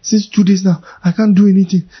happened. Since 2 days now, I can't do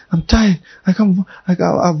anything. I'm tired.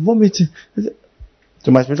 I'm vomiting.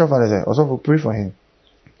 So my spiritual father said, also pray for him.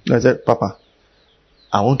 I said, Papa,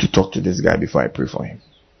 I want to talk to this guy before I pray for him.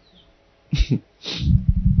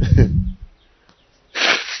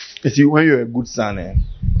 You see, when you're a good son,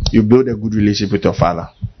 you build a good relationship with your father.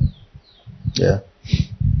 Yeah.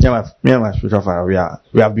 Me and my spiritual father,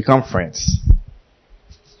 we have become friends.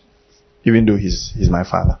 Even though he's my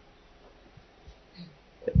father.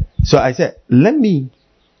 So I said, let me,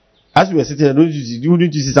 as we were sitting there,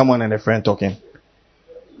 wouldn't you see someone and a friend talking?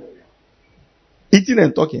 Eating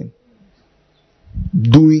and talking.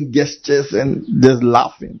 Doing gestures and just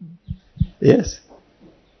laughing. Yes.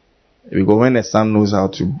 Because when a son knows how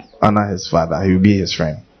to honor his father, he will be his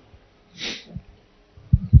friend.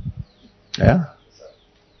 Yeah.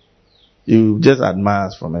 You just admire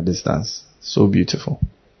us from a distance. So beautiful.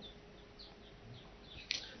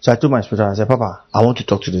 So I told my spiritual, I said, Papa, I want to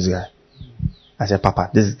talk to this guy. I said, Papa,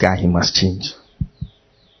 this guy, he must change.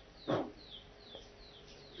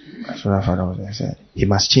 My spiritual father was there. I said, he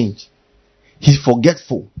must change. He's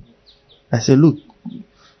forgetful. I said, look,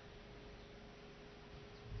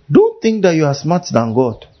 don't think that you are smarter than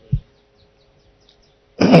God.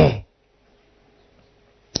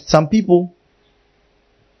 Some people,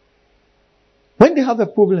 when they have a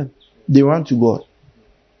problem, they run to God.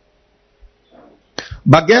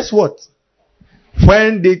 But guess what?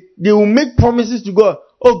 When they will make promises to God.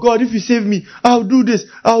 Oh God, if you save me, I'll do this,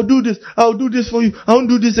 I'll do this, I'll do this for you, I won't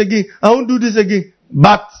do this again, I won't do this again.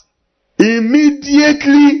 But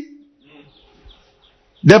immediately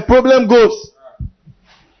the problem goes.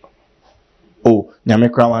 Oh, nyame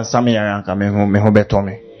kra wan same yanka me ho beto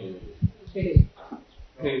me.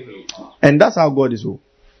 And that's how God is. You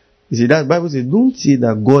see, that Bible says, don't say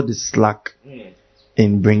that God is slack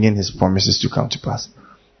in bringing his promises to come to pass,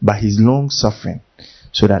 but he's long suffering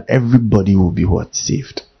so that everybody will be what?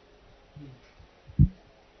 Saved.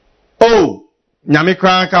 Oh, nyame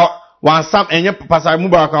kra ka wan sam enye pastor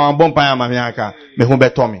Mubarak wan bon pa ma yanka me ho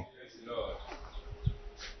beto me.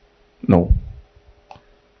 No.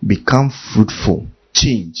 Become fruitful.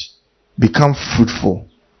 Change. Become fruitful.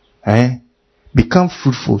 Become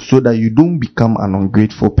fruitful so that you don't become an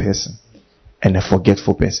ungrateful person and a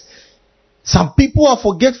forgetful person. Some people are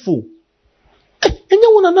forgetful.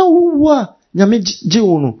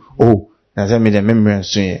 Oh,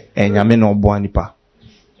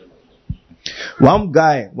 one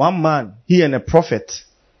guy, one man, he and a prophet,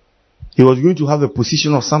 he was going to have a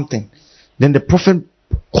position or something. Then the prophet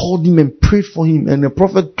called him and prayed for him, and the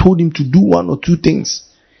prophet told him to do one or two things.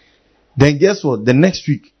 Then guess what? The next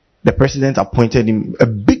week, the president appointed him a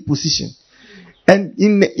big position. And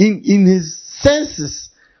in his senses,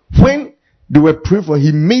 when they were praying for him,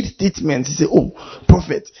 he made statements. He said, oh,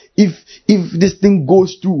 prophet, if this thing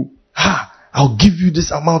goes through, I'll give you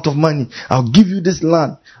this amount of money. I'll give you this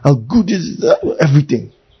land. I'll give this,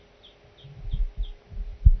 everything.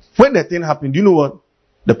 When the thing happened, do you know what?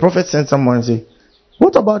 The prophet sent someone and said,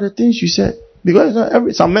 what about the things you said?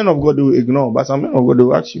 Because some men of God will ignore, but some men of God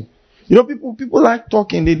will ask you. You know, people like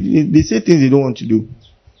talking. They say things they don't want to do.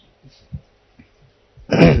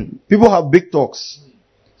 People have big talks.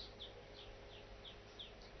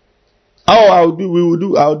 Oh, I'll do, we will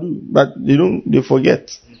do, I'll do. But they forget.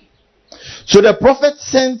 So the prophet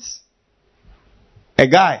sent a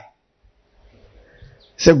guy.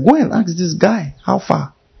 He said, go and ask this guy, how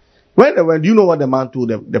far? When do you know what the man told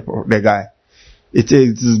the guy? It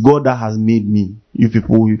is God that has made me. You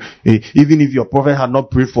people, even if your prophet had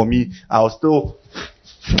not prayed for me, I will still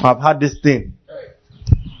have had this thing.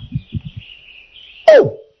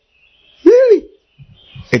 Oh, really?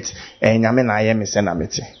 It's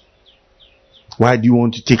why do you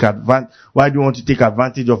want to take advantage? Why do you want to take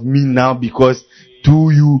advantage of me now? Because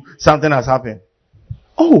to you something has happened.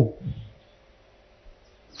 Oh,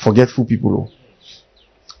 forgetful people.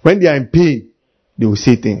 When they are in pain, they will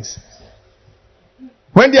say things.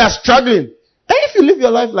 When they are struggling, and if you live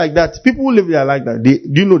your life like that, people who live their life like that,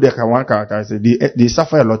 do you know they can one character? They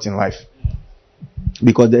suffer a lot in life.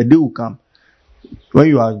 Because the day will come when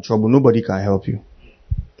you are in trouble, nobody can help you.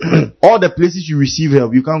 All the places you receive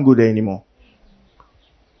help, you can't go there anymore.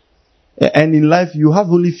 And in life, you have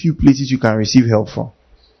only few places you can receive help from.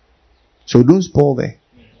 So don't spoil there.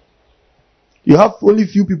 You have only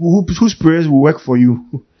few people whose prayers will work for you.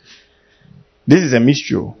 This is a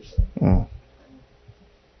mystery.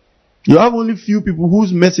 You have only few people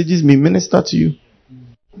whose messages may minister to you.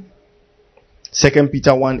 2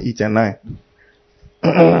 Peter 1:8-9.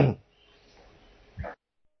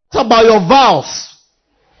 What about your vows?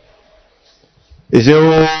 He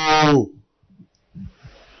said,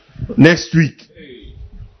 next week.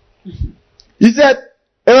 He said,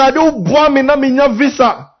 I don't want me na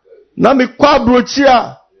visa. Na me kwa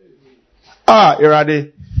brochia.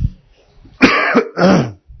 Erade.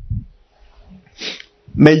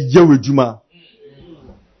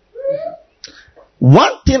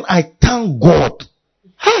 One thing I thank God.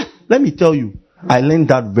 Let me tell you, I learned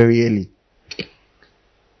that very early.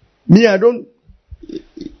 Me, I don't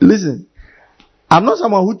listen. I'm not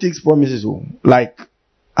someone who takes promises. Like,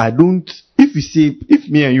 I don't. If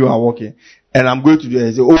me and you are working, and I'm going to do it,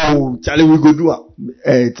 and say, oh, Charlie, we go do it.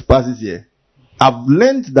 It passes here. I've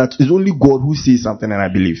learned that it's only God who says something, and I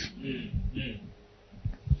believe.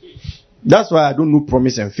 That's why I don't know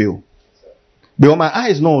promise and fail. Because my eye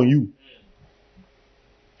is not on you.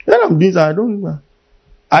 When I'm doing that,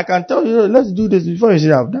 I can tell you, let's do this before you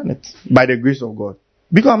say I've done it. By the grace of God.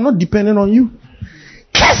 Because I'm not dependent on you.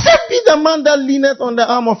 Blessed be the man that leaneth on the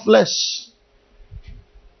arm of flesh.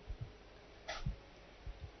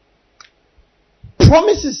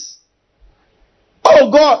 Promises.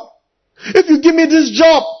 Oh God, if you give me this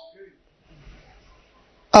job,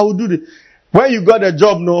 I will do this. When you got a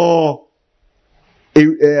job, no.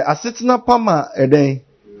 A sitting up pama a day,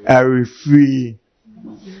 I refree.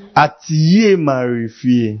 At ye my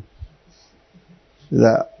refree.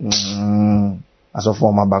 That as a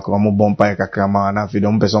former back on my bompa kakrama and if you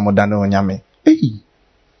don't pay some more than on yame. Hey,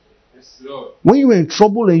 when you were in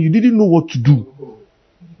trouble and you didn't know what to do,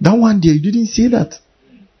 that one day you didn't say that.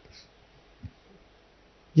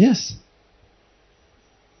 Yes,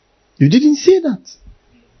 you didn't say that.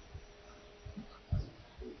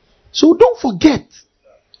 So don't forget.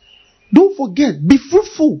 Don't forget. Be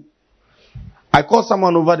fruitful. I called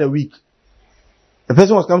someone over the week. The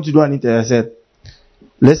person was coming to do an interview. I said,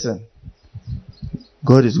 listen,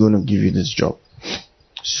 God is going to give you this job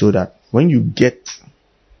so that when you get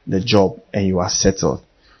the job and you are settled,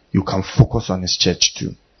 you can focus on his church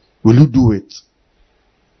too. Will you do it?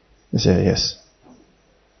 He said, yes.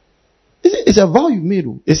 It's a vow you made.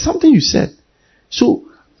 It's something you said. So,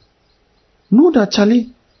 know that,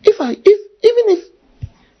 Charlie, if I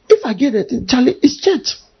get it, Charlie, it's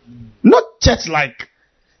church. Not church like,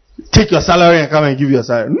 take your salary and come and give your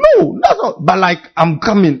salary. No, that's not. But like, I'm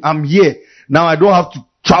coming, I'm here. Now I don't have to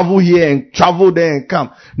travel here and travel there and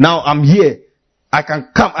come. Now I'm here. I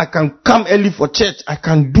can come early for church. I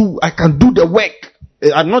can do the work.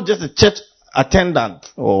 I'm not just a church attendant,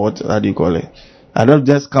 or what, how do you call it? I don't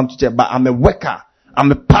just come to church, but I'm a worker.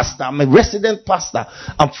 I'm a pastor. I'm a resident pastor.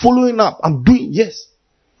 I'm following up. I'm doing, yes.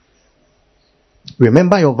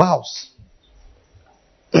 Remember your vows.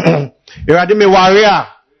 You're at me warrior.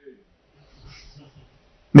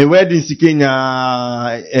 Me wedding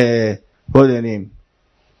sikenya, what's the name?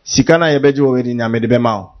 Sikana yebeji wedding ya me de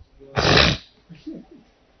bema.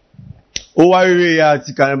 O warrior ya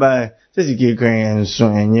sikana ba. Se sikye kwen so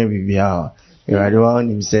enye bibia. You're at one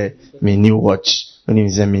him say me new watch. When him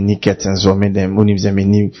say me new curtains or me them. When him say me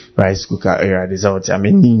new rice cooker. You're at this out. I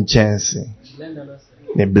mean new chance.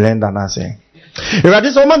 The blender na say. You're at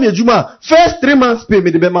this woman me juma. First 3 months pay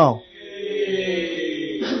me de bema.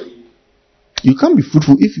 You can't be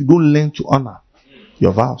fruitful if you don't learn to honor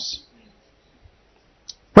your vows.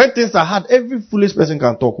 When things are hard, every foolish person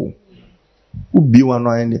can talk. Who be one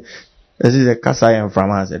or any? This is a kasai and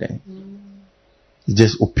from us. You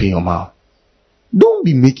just open your mouth. Don't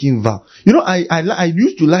be making vows. You know, I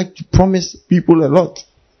used to like to promise people a lot.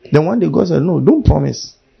 Then one day God said, no, don't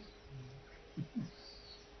promise.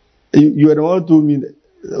 You were the one who told me that.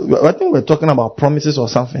 I think we're talking about promises or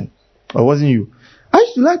something. Or wasn't you? I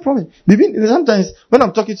used to like promise. Sometimes when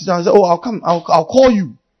I'm talking to someone, I say, oh, I'll come, I'll call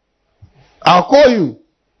you. I'll call you.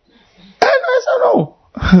 And I said, no.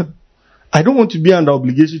 I don't want to be under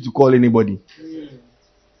obligation to call anybody.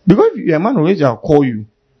 Because if you're a man who says, I'll call you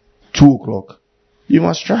 2 o'clock, you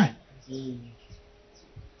must try. If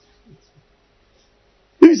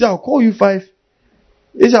you say, I'll call you 5, if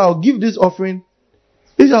you say, I'll give this offering,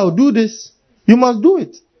 if you say, I'll do this, you must do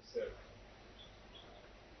it.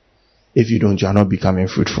 If you don't, you are not becoming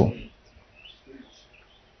fruitful.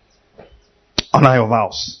 Honor your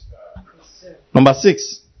vows. Number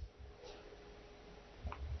 6.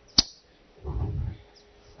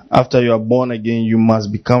 After you are born again, you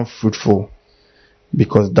must become fruitful,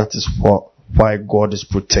 because that is why God is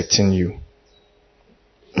protecting you.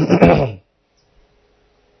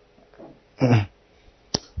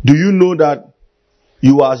 Do you know that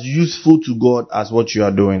you are as useful to God as what you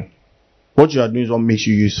are doing? What you are doing is what makes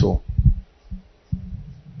you useful.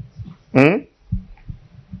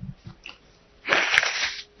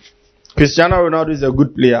 Cristiano Ronaldo is a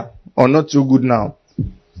good player, or not too good now?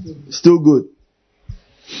 Still good.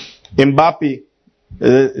 Mbappe,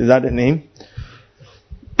 is that the name?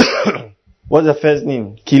 What's the first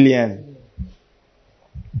name? Kylian.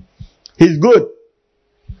 He's good.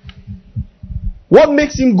 What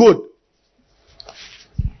makes him good?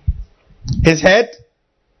 His head.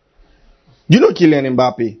 You know Kylian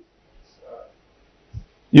Mbappe?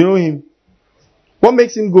 You know him? What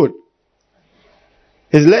makes him good?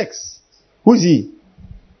 His legs. Who's he?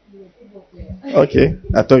 Okay,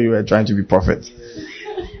 I thought you were trying to be prophet.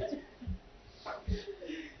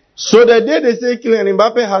 So the day they say Kylian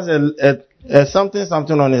Mbappe has a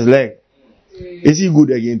something on his leg, is he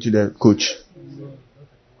good again to the coach?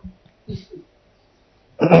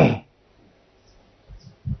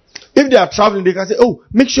 If they are traveling, they can say, oh,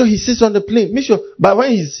 make sure he sits on the plane. Make sure. But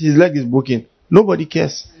when his leg is broken, nobody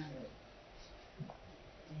cares.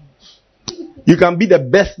 You can be the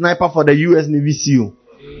best sniper for the US Navy SEAL.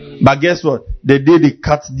 But guess what? The day they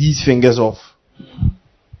cut these fingers off,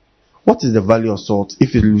 what is the value of salt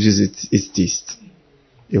if it loses its taste?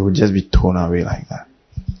 It will just be thrown away like that.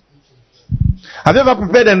 Have you ever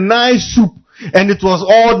prepared a nice soup and it was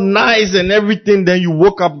all nice and everything, then you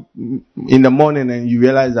woke up in the morning and you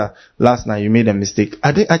realize that last night you made a mistake?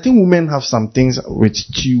 I think women have some things with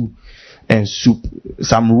stew and soup,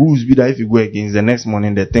 some rules that if you go against, the next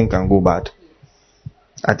morning the thing can go bad.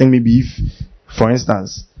 I think maybe if, for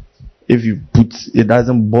instance, if you put, it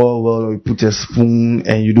doesn't boil well, or you put a spoon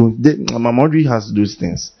and you don't, my mother has those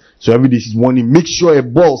things. So every day she's warning, make sure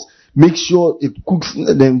it boils, make sure it cooks,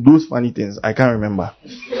 then those funny things. I can't remember.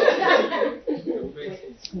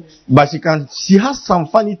 But she has some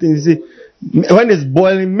funny things. Say, When it's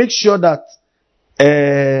boiling, make sure that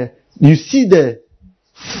you see the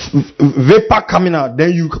vapor coming out.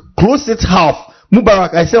 Then you close it half.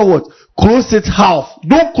 Mubarak, I said what? Close it half.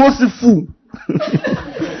 Don't close it full.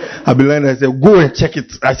 I be lying. I said go and check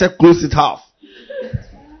it. I said close it half.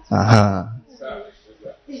 I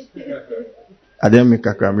didn't make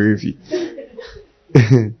a camera.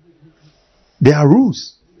 There are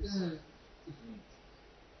rules.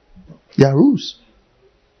 There are rules.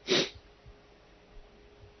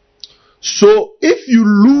 So if you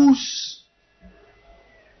lose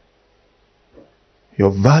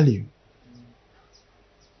your value,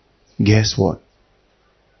 guess what?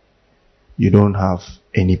 You don't have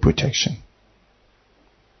any protection.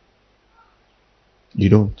 You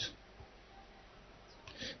don't.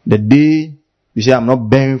 The day you say, I'm not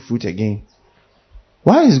bearing fruit again,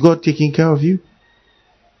 why is God taking care of you?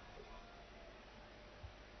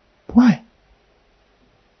 Why?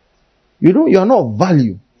 You are not of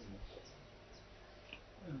value.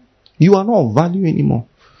 You are not of value anymore.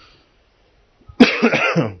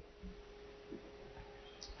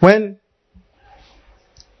 When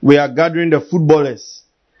we are gathering the footballers,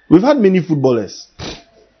 we've had many footballers.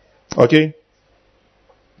 Okay?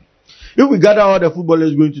 If we gather all the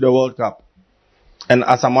footballers going to the World Cup, and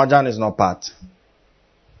Asamajan is not part,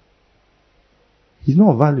 he's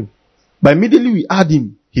not of value. But immediately we add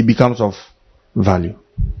him, he becomes of value.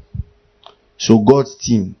 So God's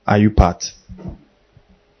team, are you part?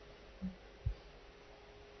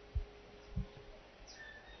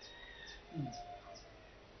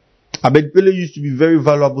 Abed Pele used to be very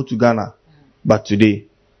valuable to Ghana, but today,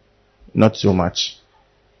 not so much.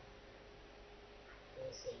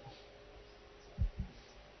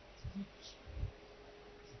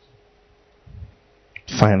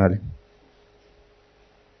 Finally,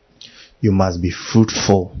 you must be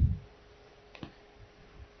fruitful,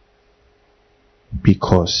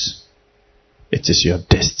 because it is your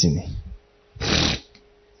destiny.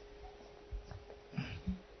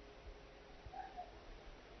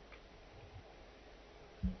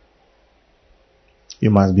 You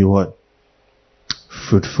must be what?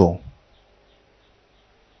 Fruitful.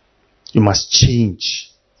 You must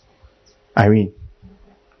change. You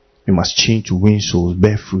must change to win souls,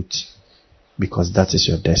 bear fruit, because that is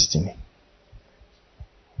your destiny.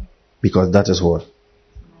 Because that is what?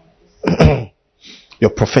 Your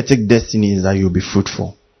prophetic destiny is that you'll be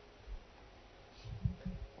fruitful.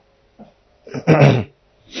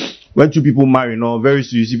 When two people marry, very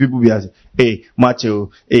soon you see people be asking, hey, macho.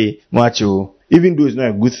 Even though it's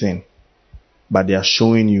not a good thing, but they are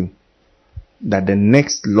showing you that the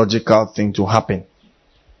next logical thing to happen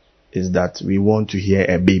is that we want to hear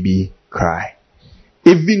a baby cry.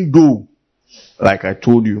 Even though, like I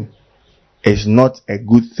told you, it's not a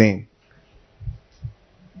good thing.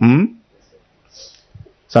 Some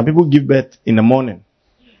people give birth in the morning.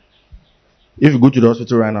 If you go to the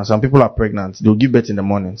hospital right now, some people are pregnant. They'll give birth in the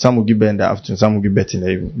morning. Some will give birth in the afternoon. Some will give birth in the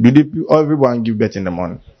evening. Everyone give birth in the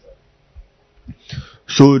morning.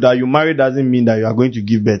 So that you marry doesn't mean that you are going to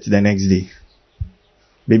give birth the next day.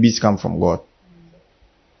 Babies come from God.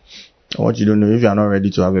 What you don't know, if you are not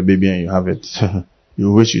ready to have a baby and you have it,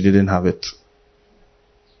 you wish you didn't have it.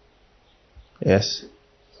 Yes.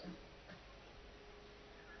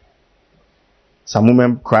 Some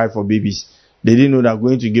women cry for babies. They didn't know that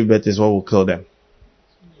going to give birth is what will kill them.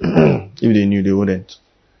 If they knew, they wouldn't.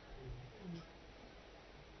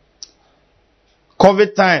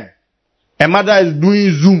 COVID time. A mother is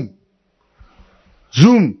doing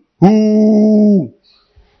Zoom. Ooh.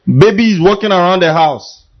 Baby is walking around the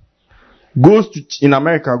house. In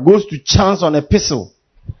America, goes to chance on a pistol.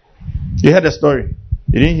 You heard the story?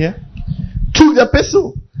 You didn't hear? Took the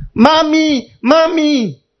pistol. Mommy.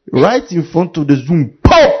 Right in front of the Zoom.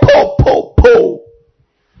 Po.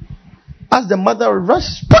 As the mother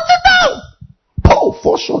rushes, put it down. Po,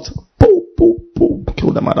 4 shots. Po.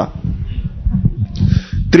 Kill the mother.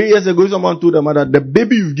 3 years ago, someone told the mother, the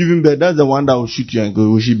baby you've given birth, that's the one that will shoot you, and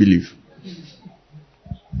will she believe?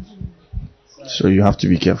 So you have to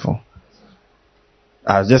be careful.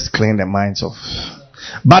 I'll just clean the minds of.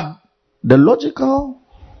 But the logical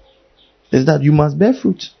is that you must bear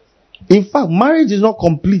fruit. In fact, marriage is not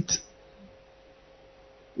complete.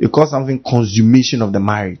 You call something consummation of the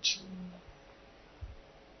marriage.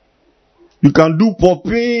 You can do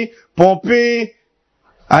popping.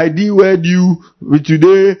 I did wed you.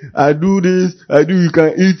 Today, I do this. You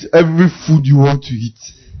can eat every food you want to eat.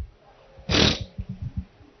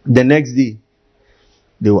 The next day,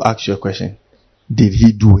 they will ask you a question. Did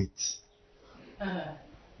he do it?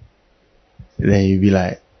 Then you'll be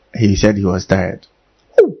like, he said he was tired.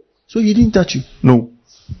 Oh, so he didn't touch you? No.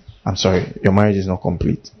 I'm sorry, your marriage is not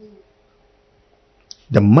complete.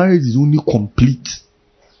 The marriage is only complete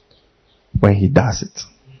when he does it.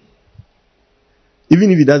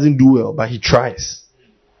 Even if he doesn't do well, but he tries,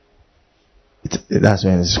 that's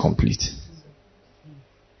when it's complete.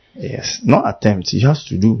 Yes, not attempt. He has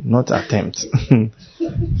to do, not attempt.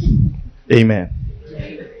 Amen.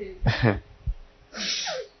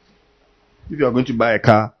 If you are going to buy a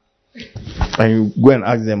car and you go and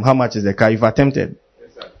ask them how much is the car, you've attempted,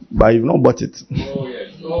 but you've not bought it.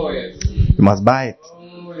 You must buy it.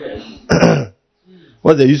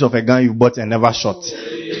 What's the use of a gun you've bought and never shot?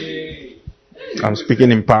 I'm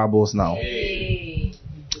speaking in parables now,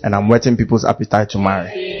 and I'm whetting people's appetite to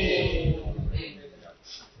marry.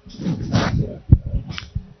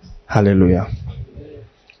 Hallelujah.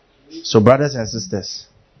 So, brothers and sisters,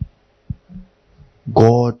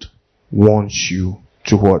 God wants you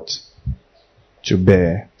to what? To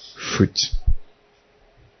bear fruit.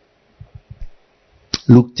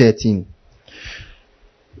 Luke 13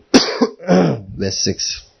 verse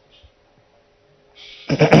 6.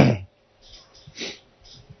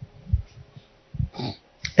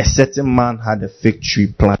 A certain man had a fig tree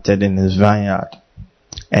planted in his vineyard,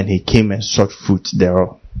 and he came and sought fruit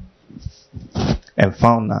thereof, and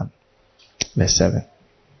found none. Verse 7.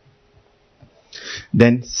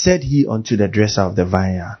 Then said he unto the dresser of the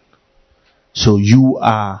vineyard, so you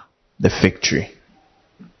are the fig tree.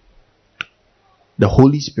 The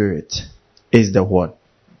Holy Spirit is the what?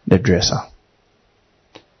 The dresser.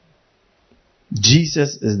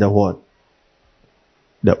 Jesus is the what?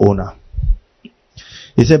 The owner.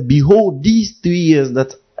 He said, behold, these 3 years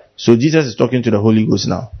that... So Jesus is talking to the Holy Ghost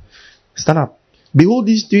now. Stand up. Behold,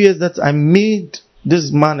 these 3 years that I made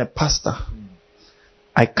this man a pastor.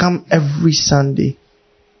 I come every Sunday,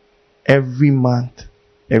 every month,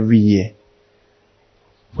 every year.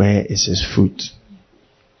 Where is his fruit?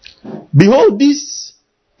 Behold, these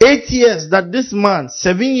 8 years that this man,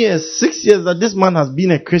 7 years, 6 years that this man has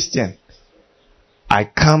been a Christian. I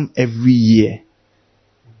come every year.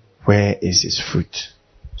 Where is his fruit?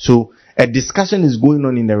 So, a discussion is going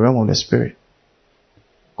on in the realm of the Spirit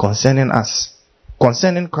concerning us,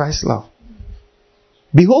 concerning Christ's love.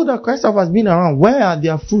 Behold, that Christ has been around. Where are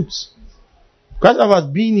their fruits? Christ has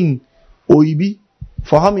been in OEB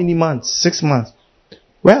for how many months? 6 months.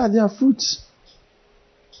 Where are their fruits?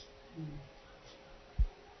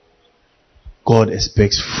 God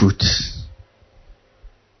expects fruit.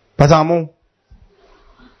 Pastor,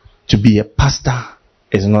 to be a pastor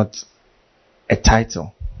is not a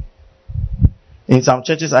title. In some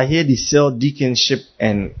churches, I hear they sell deaconship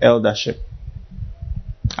and eldership.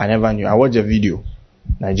 I never knew. I watched a video,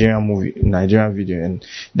 Nigerian video, and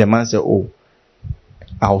the man said, "Oh,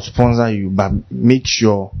 I'll sponsor you, but make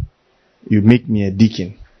sure you make me a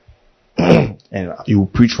deacon, and you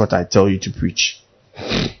preach what I tell you to preach."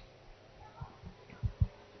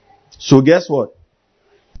 So guess what?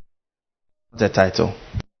 The title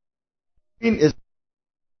is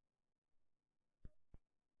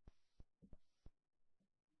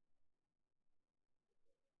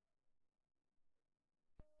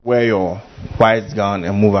wear your white gown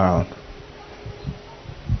and move around.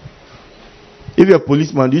 If you're a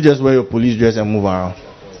policeman, do you just wear your police dress and move around?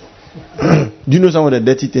 Do you know some of the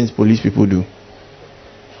dirty things police people do?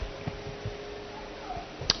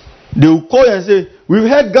 They will call you and say, "We've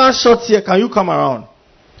heard gunshots here, can you come around?"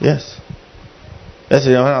 Yes.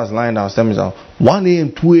 Yesterday when I was lying down, I was telling myself, 1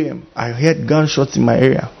 a.m., 2 a.m., I heard gunshots in my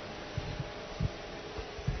area.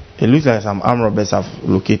 It looks like some armed robbers have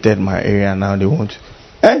located my area now. They want to.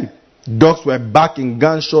 Hey, dogs were barking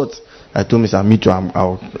gunshots. I told Mr. Me too,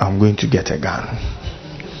 I'm going to get a gun.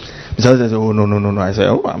 Mr. said, "Oh, no. I said,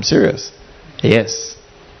 "Oh, I'm serious." Yes.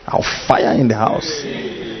 I'll fire in the house.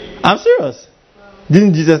 I'm serious.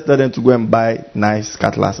 Didn't Jesus tell them to go and buy nice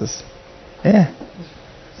cutlasses? Yeah.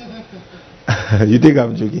 You think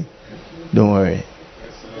I'm joking? Don't worry.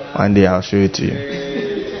 One day I'll show it to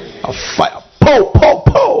you. I'll fire. Po, po,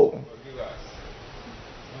 po.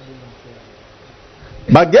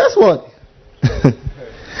 But guess what?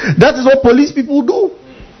 That is what police people do.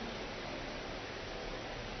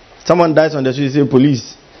 Someone dies on the street, they say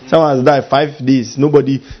police. Someone has died 5 days,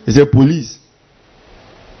 nobody, they say police.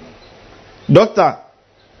 Doctor,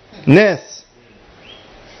 nurse.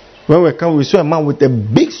 When we come, we saw a man with a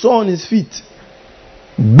big sore on his feet.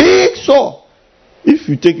 Big sore. If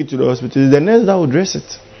you take it to the hospital, it's the nurse that will dress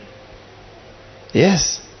it.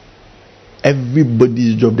 Yes.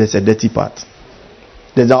 Everybody's job, there's a dirty part.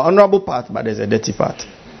 There's an honorable part, but there's a dirty part.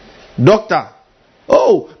 Doctor.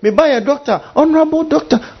 Oh, me buy a doctor. Honorable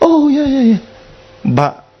doctor. Oh, yeah.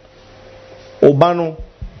 But Obano,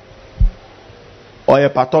 or a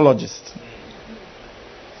pathologist.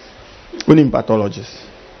 Only pathologist.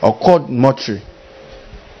 Or called mortuary.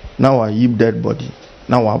 Now I heap dead body.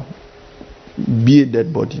 Now I be a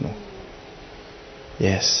dead body. No.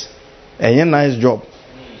 Yes. A nice job.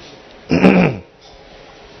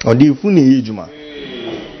 Or the funny ejuma.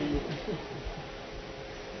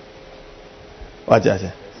 What did I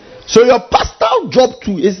say? So your pastoral job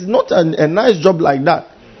too is not a nice job like that.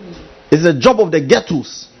 It's a job of the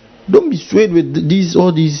ghettos. Don't be swayed with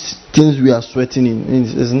all these things we are sweating in.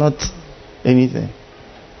 It's not anything.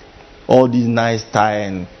 All these nice tie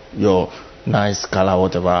and your nice color,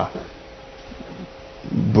 whatever.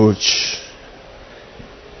 Butch.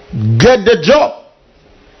 Get the job.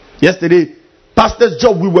 Yesterday, pastor's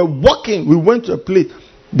job, we were walking. We went to a place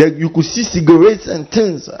that you could see cigarettes and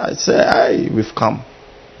things. I said, "Hey, we've come."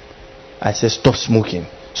 I said, "Stop smoking.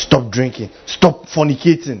 Stop drinking. Stop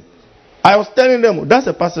fornicating." I was telling them, that's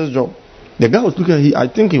a pastor's job. The guy was looking at him. I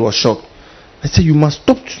think he was shocked. I said, "You must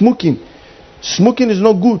stop smoking. Smoking is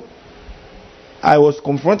not good." I was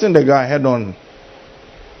confronting the guy head on.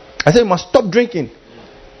 I said, "You must stop drinking.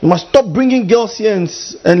 You must stop bringing girls here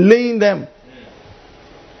and laying them."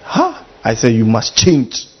 Huh? I said, "You must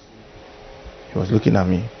change." He was looking at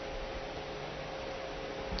me.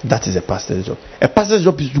 That is a pastor's job. A pastor's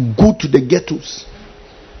job is to go to the ghettos.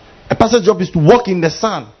 A pastor's job is to walk in the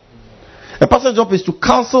sun. A pastor's job is to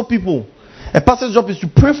counsel people. A pastor's job is to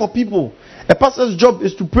pray for people. A pastor's job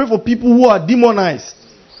is to pray for people who are demonized.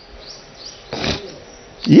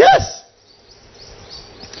 Yes.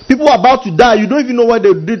 People are about to die. You don't even know what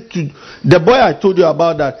they did to the boy I told you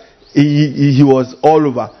about that. He was all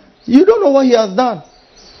over. You don't know what he has done.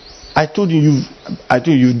 I told you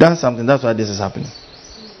you've done something. That's why this is happening.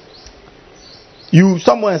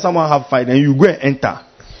 Someone have fight and you go and enter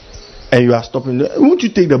and you are stopping. Won't you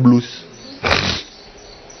take the blues?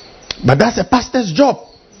 But that's a pastor's job.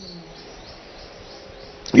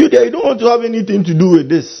 You don't want to have anything to do with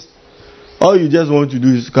this. All you just want to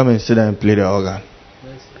do is come and sit there and play the organ.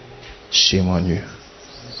 Shame on you.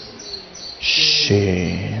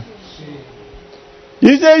 Shame.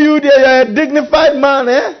 You say you're a dignified man,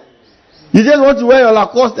 eh? You just want to wear your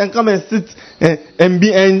Lacoste and come and sit and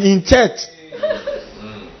be in church.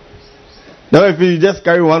 Now if you just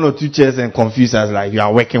carry one or two chairs and confuse us like you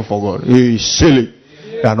are working for God. Hey, silly.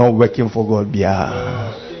 You are not working for God.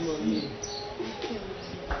 Yeah.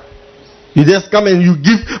 You just come and you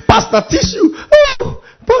give pastor tissue. Oh,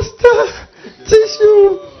 pastor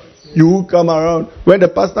tissue. You come around. When the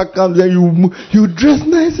pastor comes and you dress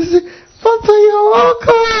nice and say, "Pastor, you're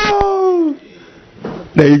welcome."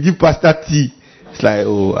 Then you give pastor tea. It's like,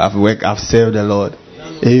 "Oh, I've served the Lord."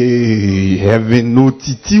 Hey, heaven, no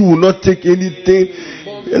tea will not take anything.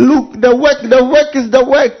 Look, the work is the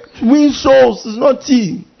work. Win souls is not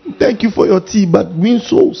tea. Thank you for your tea, but win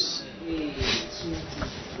souls.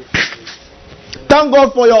 Thank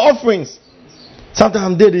God for your offerings.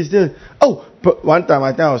 Sometimes they say, "Oh," one time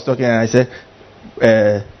I think I was talking and I said,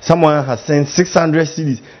 someone has sent 600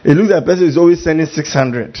 CDs. It looks like the person is always sending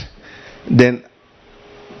 600. Then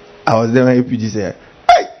I was there when APG said,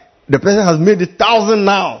 "Hey, the person has made 1,000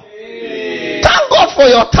 now." Thank God for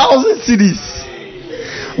your 1,000 CDs.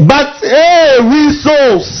 But hey, we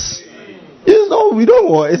souls. We don't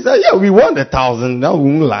want. It's like, yeah, we want 1,000. Now we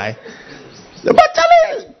won't lie. But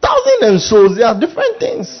 1,000 and souls, they are different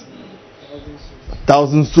things.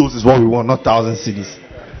 1,000 souls is what we want, not 1,000 CDs.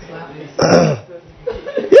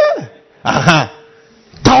 Yeah.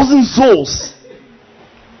 1,000 souls.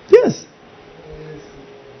 Yes.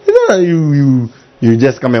 It's not that you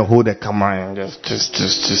just come and hold the camera and just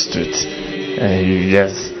do it.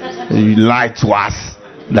 And you lie to us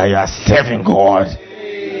that you are serving God.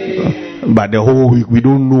 But the whole week we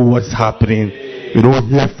don't know what's happening. We don't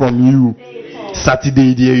hear from you.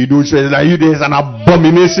 Saturday there you don't show. It's like there's an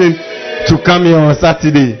abomination to come here on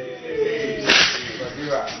Saturday.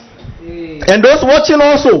 And those watching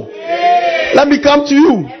also, let me come to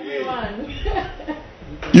you.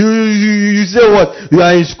 You say what? You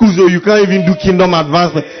are in school, so you can't even do kingdom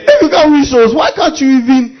advancement. If you can't reach souls, why can't you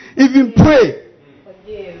even pray?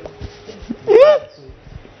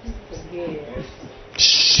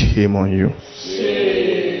 Shame on you.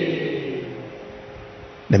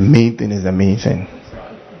 The main thing is the main thing.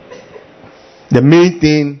 The main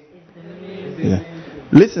thing. Yeah.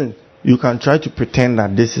 Listen, you can try to pretend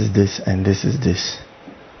that this is this and this is this.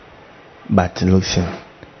 But listen,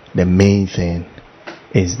 the main thing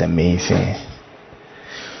is the main thing.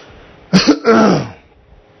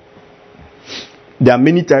 There are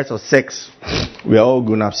many types of sex. We are all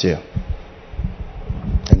grown ups here.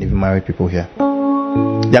 And even married people here.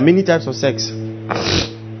 There are many types of sex.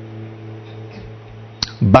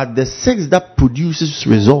 But the sex that produces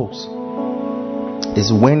results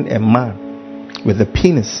is when a man with a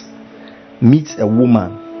penis meets a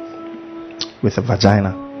woman with a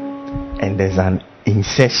vagina, and there's an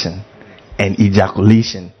insertion and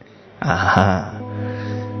ejaculation.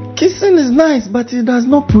 Kissing is nice, but it does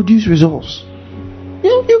not produce results.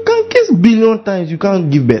 You can kiss billion times, you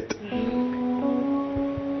can't give birth.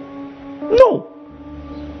 No,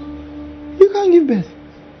 you can't give birth.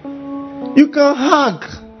 You can hug.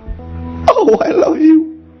 Oh, I love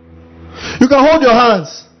you. You can hold your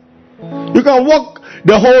hands. You can walk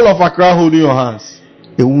the whole of Accra holding your hands.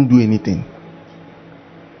 It won't do anything.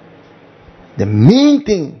 The main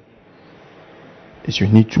thing is you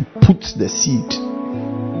need to put the seed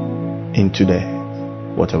into the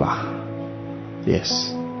whatever.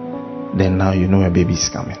 Yes. Then now you know a baby is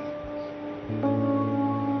coming.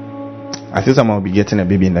 I think someone will be getting a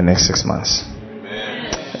baby in the next 6 months.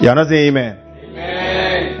 Amen. You're not saying amen?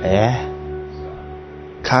 Amen.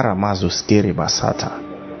 Karamazo skeri basata.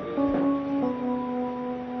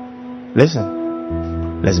 Listen.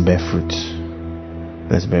 Let's bear fruit.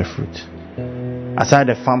 Let's bear fruit. Aside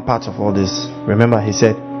the fun part of all this, remember he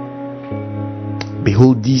said,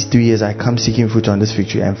 behold, these 3 years I come seeking fruit on this fig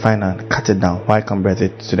tree and find and cut it down. Why come breath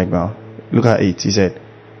it to the ground? Look at it. He said,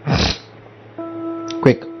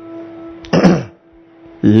 quick,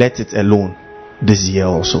 let it alone this year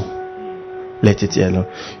also. Let it alone.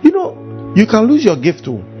 You know, you can lose your gift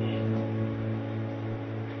too.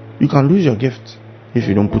 You can lose your gift if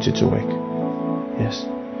you don't put it to work. Yes.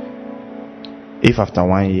 If after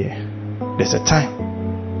 1 year, there's a time.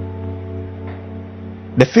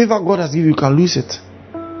 The favor God has given you, can lose it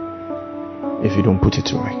if you don't put it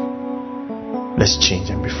to work. Let's change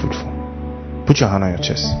and be fruitful. Put your hand on your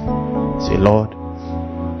chest. Say, Lord,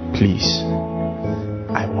 please,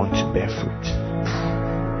 I want to bear fruit.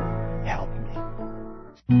 Help me.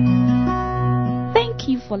 Thank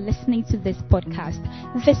you for listening to this podcast.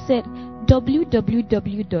 Visit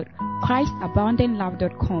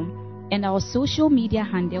www.christaboundinglove.com and our social media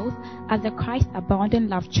handles at the Christ Abounding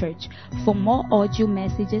Love Church for more audio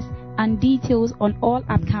messages and details on all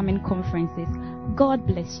upcoming conferences. God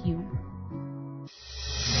bless you.